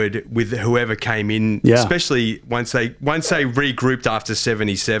forward with whoever came in, especially once they regrouped after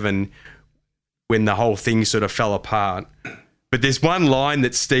 77. when the whole thing sort of fell apart. But there's one line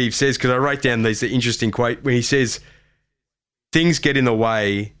that Steve says, because I wrote down these interesting quote when he says, "Things get in the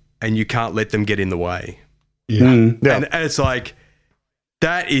way, and you can't let them get in the way." Yeah. Yeah. And it's like,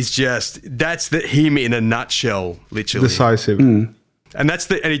 that's him in a nutshell, literally. Decisive. And and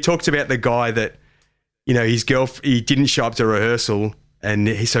he talks about the guy that, you know, his he didn't show up to rehearsal, and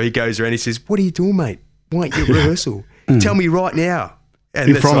so he goes around. He says, "What are you doing, mate? Why ain't you at rehearsal? Tell me right now." And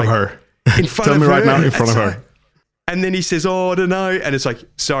In it's front like, of her. In front Tell of me her. right now in front of It's her. like- and then he says, "Oh, I don't know." And it's like,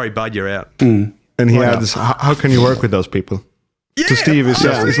 "Sorry, bud, you're out." And he adds, how can you work with those people? Yeah, To Steve, it's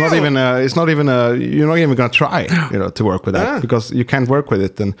just, it's not unreal. even you're not even going to try, to work with that because you can't work with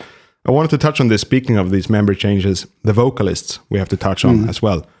it. And I wanted to touch on this. Speaking of these member changes, the vocalists we have to touch on as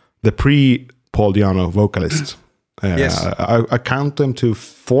well. The pre-Paul Di'Anno vocalists. Yes. I count them to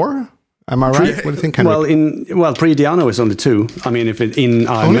 4. Am I right? What do you think, Henrik? Well, pre-Di'Anno is only 2. I mean, if it in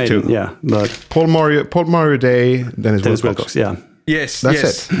Iron Only Maiden, 2? yeah, but Paul Mario Day, Dennis Dennis Wilcox. Wilcox, yeah. Yes, That's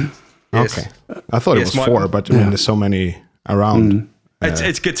yes. it. Yes. Okay. I thought Yes, it was 4, but I mean, there's so many around.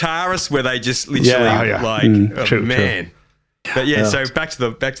 It's guitarists where they just literally Yeah. like, oh, True, man. But yeah, so back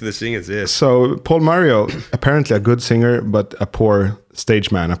to the singers. Yes. So Paul Mario, apparently a good singer, but a poor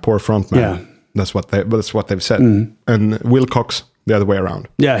stage man, a poor front man. Yeah. That's what they've said. And Wilcox, the other way around.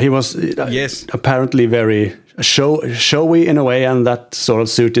 Yeah, he was Yes. apparently very showy in a way, and that sort of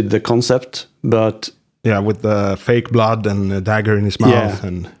suited the concept. But Yeah, with the fake blood and a dagger in his mouth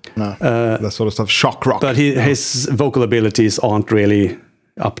and that sort of stuff. Shock rock. but his vocal abilities aren't really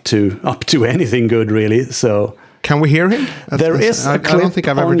up to anything good, really. So Can we hear him? there is a I clip don't think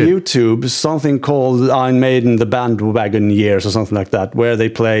I've ever on did. YouTube, something called Iron Maiden, the Bandwagon Years or something like that, where they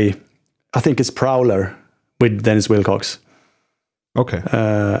play, I think it's Prowler with Dennis Wilcox. Okay.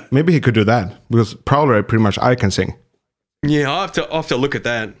 Maybe he could do that because Prowler, pretty much I can sing. Yeah, I have to look at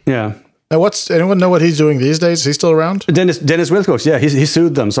that. Yeah. Now, anyone know what he's doing these days? Is he still around? Dennis Wilcox, yeah, he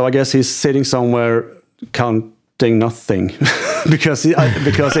sued them. So I guess he's sitting somewhere counting nothing because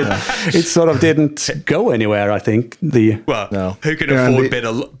it sort of didn't go anywhere. I think Well, No. who can Yeah, and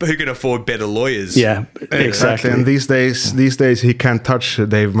who can afford better lawyers? yeah, exactly. And these days he can't touch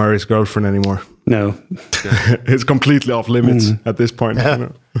Dave Murray's girlfriend anymore. No, It's completely off limits at this point.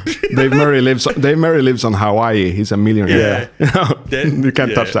 Dave Murray lives on Hawaii. He's a millionaire. You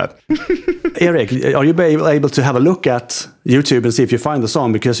can't touch that. Eric, are you able to have a look at YouTube and see if you find the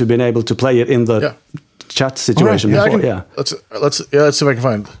song because you've been able to play it in the chat situation Yeah, before? Yeah. Let's see if I can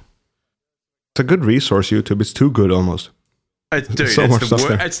find it. It's a good resource, YouTube. It's too good almost. Dude, So much stuff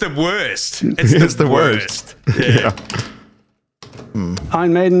there. it's the worst. It's the worst. Yeah.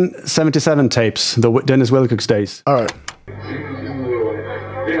 Iron Maiden 77 tapes, the Dennis Wilcox days. All right. Yeah,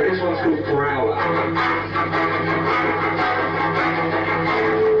 this one's called Prowler.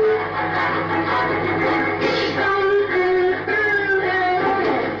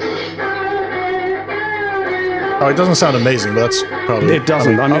 Oh, it doesn't sound amazing, but that's probably It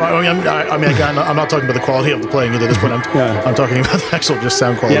doesn't. I mean, again, I'm not talking about the quality of the playing either. At this point, I'm talking about the actual just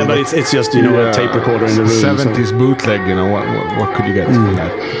sound quality. Yeah, but it's just, a tape recorder in the room. 70s bootleg, what could you get from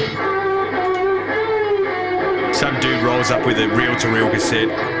that? Some dude rolls up with a reel-to-reel cassette.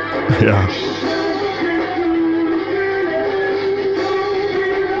 Yeah.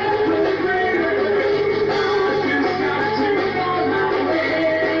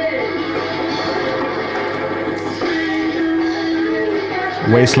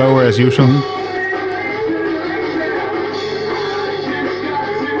 Way slower as usual.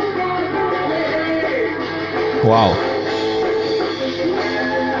 Wow.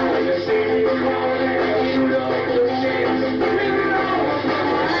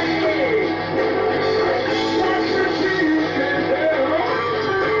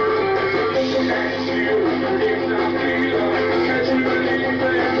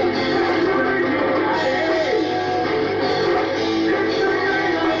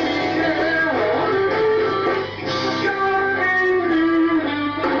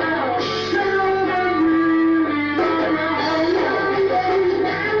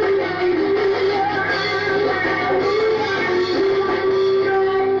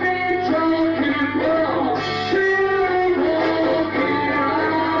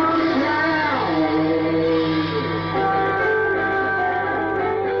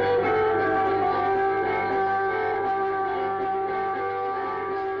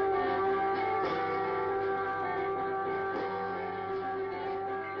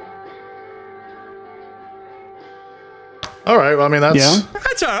 All right. Well, I mean, that's. Yeah.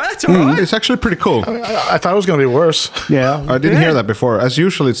 That's all right. That's all right. It's actually pretty cool. I thought it was going to be worse. Yeah. I didn't hear that before. As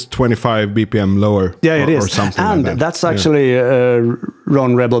usual, it's 25 BPM lower. Yeah, it or is. something And like that. that's actually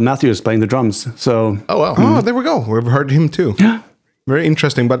Ron Rebel Matthews playing the drums. So Oh wow. Oh, there we go. We've heard him too. yeah, Very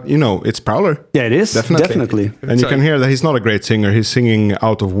interesting, but it's Prowler. it is definitely. And you can hear that he's not a great singer. He's singing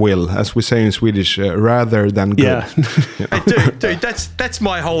out of will, as we say in Swedish, rather than good. Yeah, Hey, dude, that's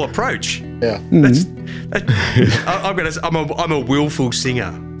my whole approach. Yeah. I'm a willful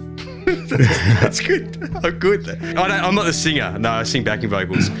singer. That's good. I'm good. I'm not the singer. No, I sing backing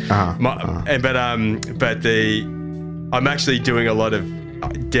vocals. I'm actually doing a lot of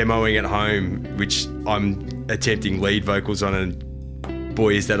demoing at home, which I'm attempting lead vocals on, and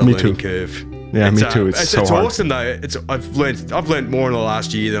boy, is that a Me learning too. curve. Yeah, me too. It's so hard. awesome though. I've learned more in the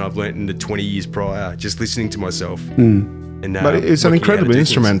last year than I've learned in the 20 years prior, just listening to myself. And, But it's an working out how to incredible do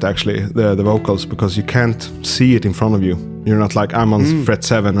instrument, actually, the vocals, because you can't see it in front of you. You're not like, I'm on fret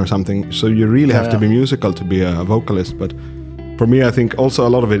 7 or something. So you really have to be musical to be a vocalist. But for me, I think also a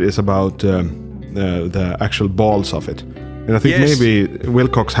lot of it is about the actual balls of it. And I think Yes. maybe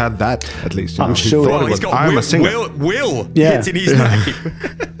Wilcox had that, at least. I'm He sure. thought Well, it he's was, got I'm a singer. Will. Yeah. It's in his name.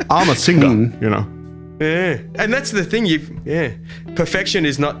 I'm a singer, Yeah, and that's the thing. Perfection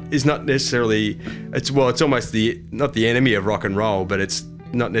is not necessarily. It's almost not the enemy of rock and roll, but it's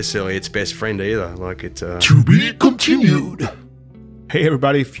not necessarily its best friend either. Like it's. To be continued. Hey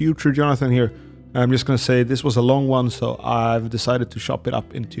everybody, Future Jonathan here. I'm just going to say this was a long one, so I've decided to chop it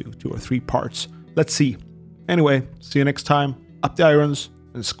up into 2 or 3 parts. Let's see. Anyway, see you next time. Up the irons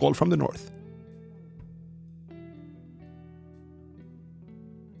and skål from the north.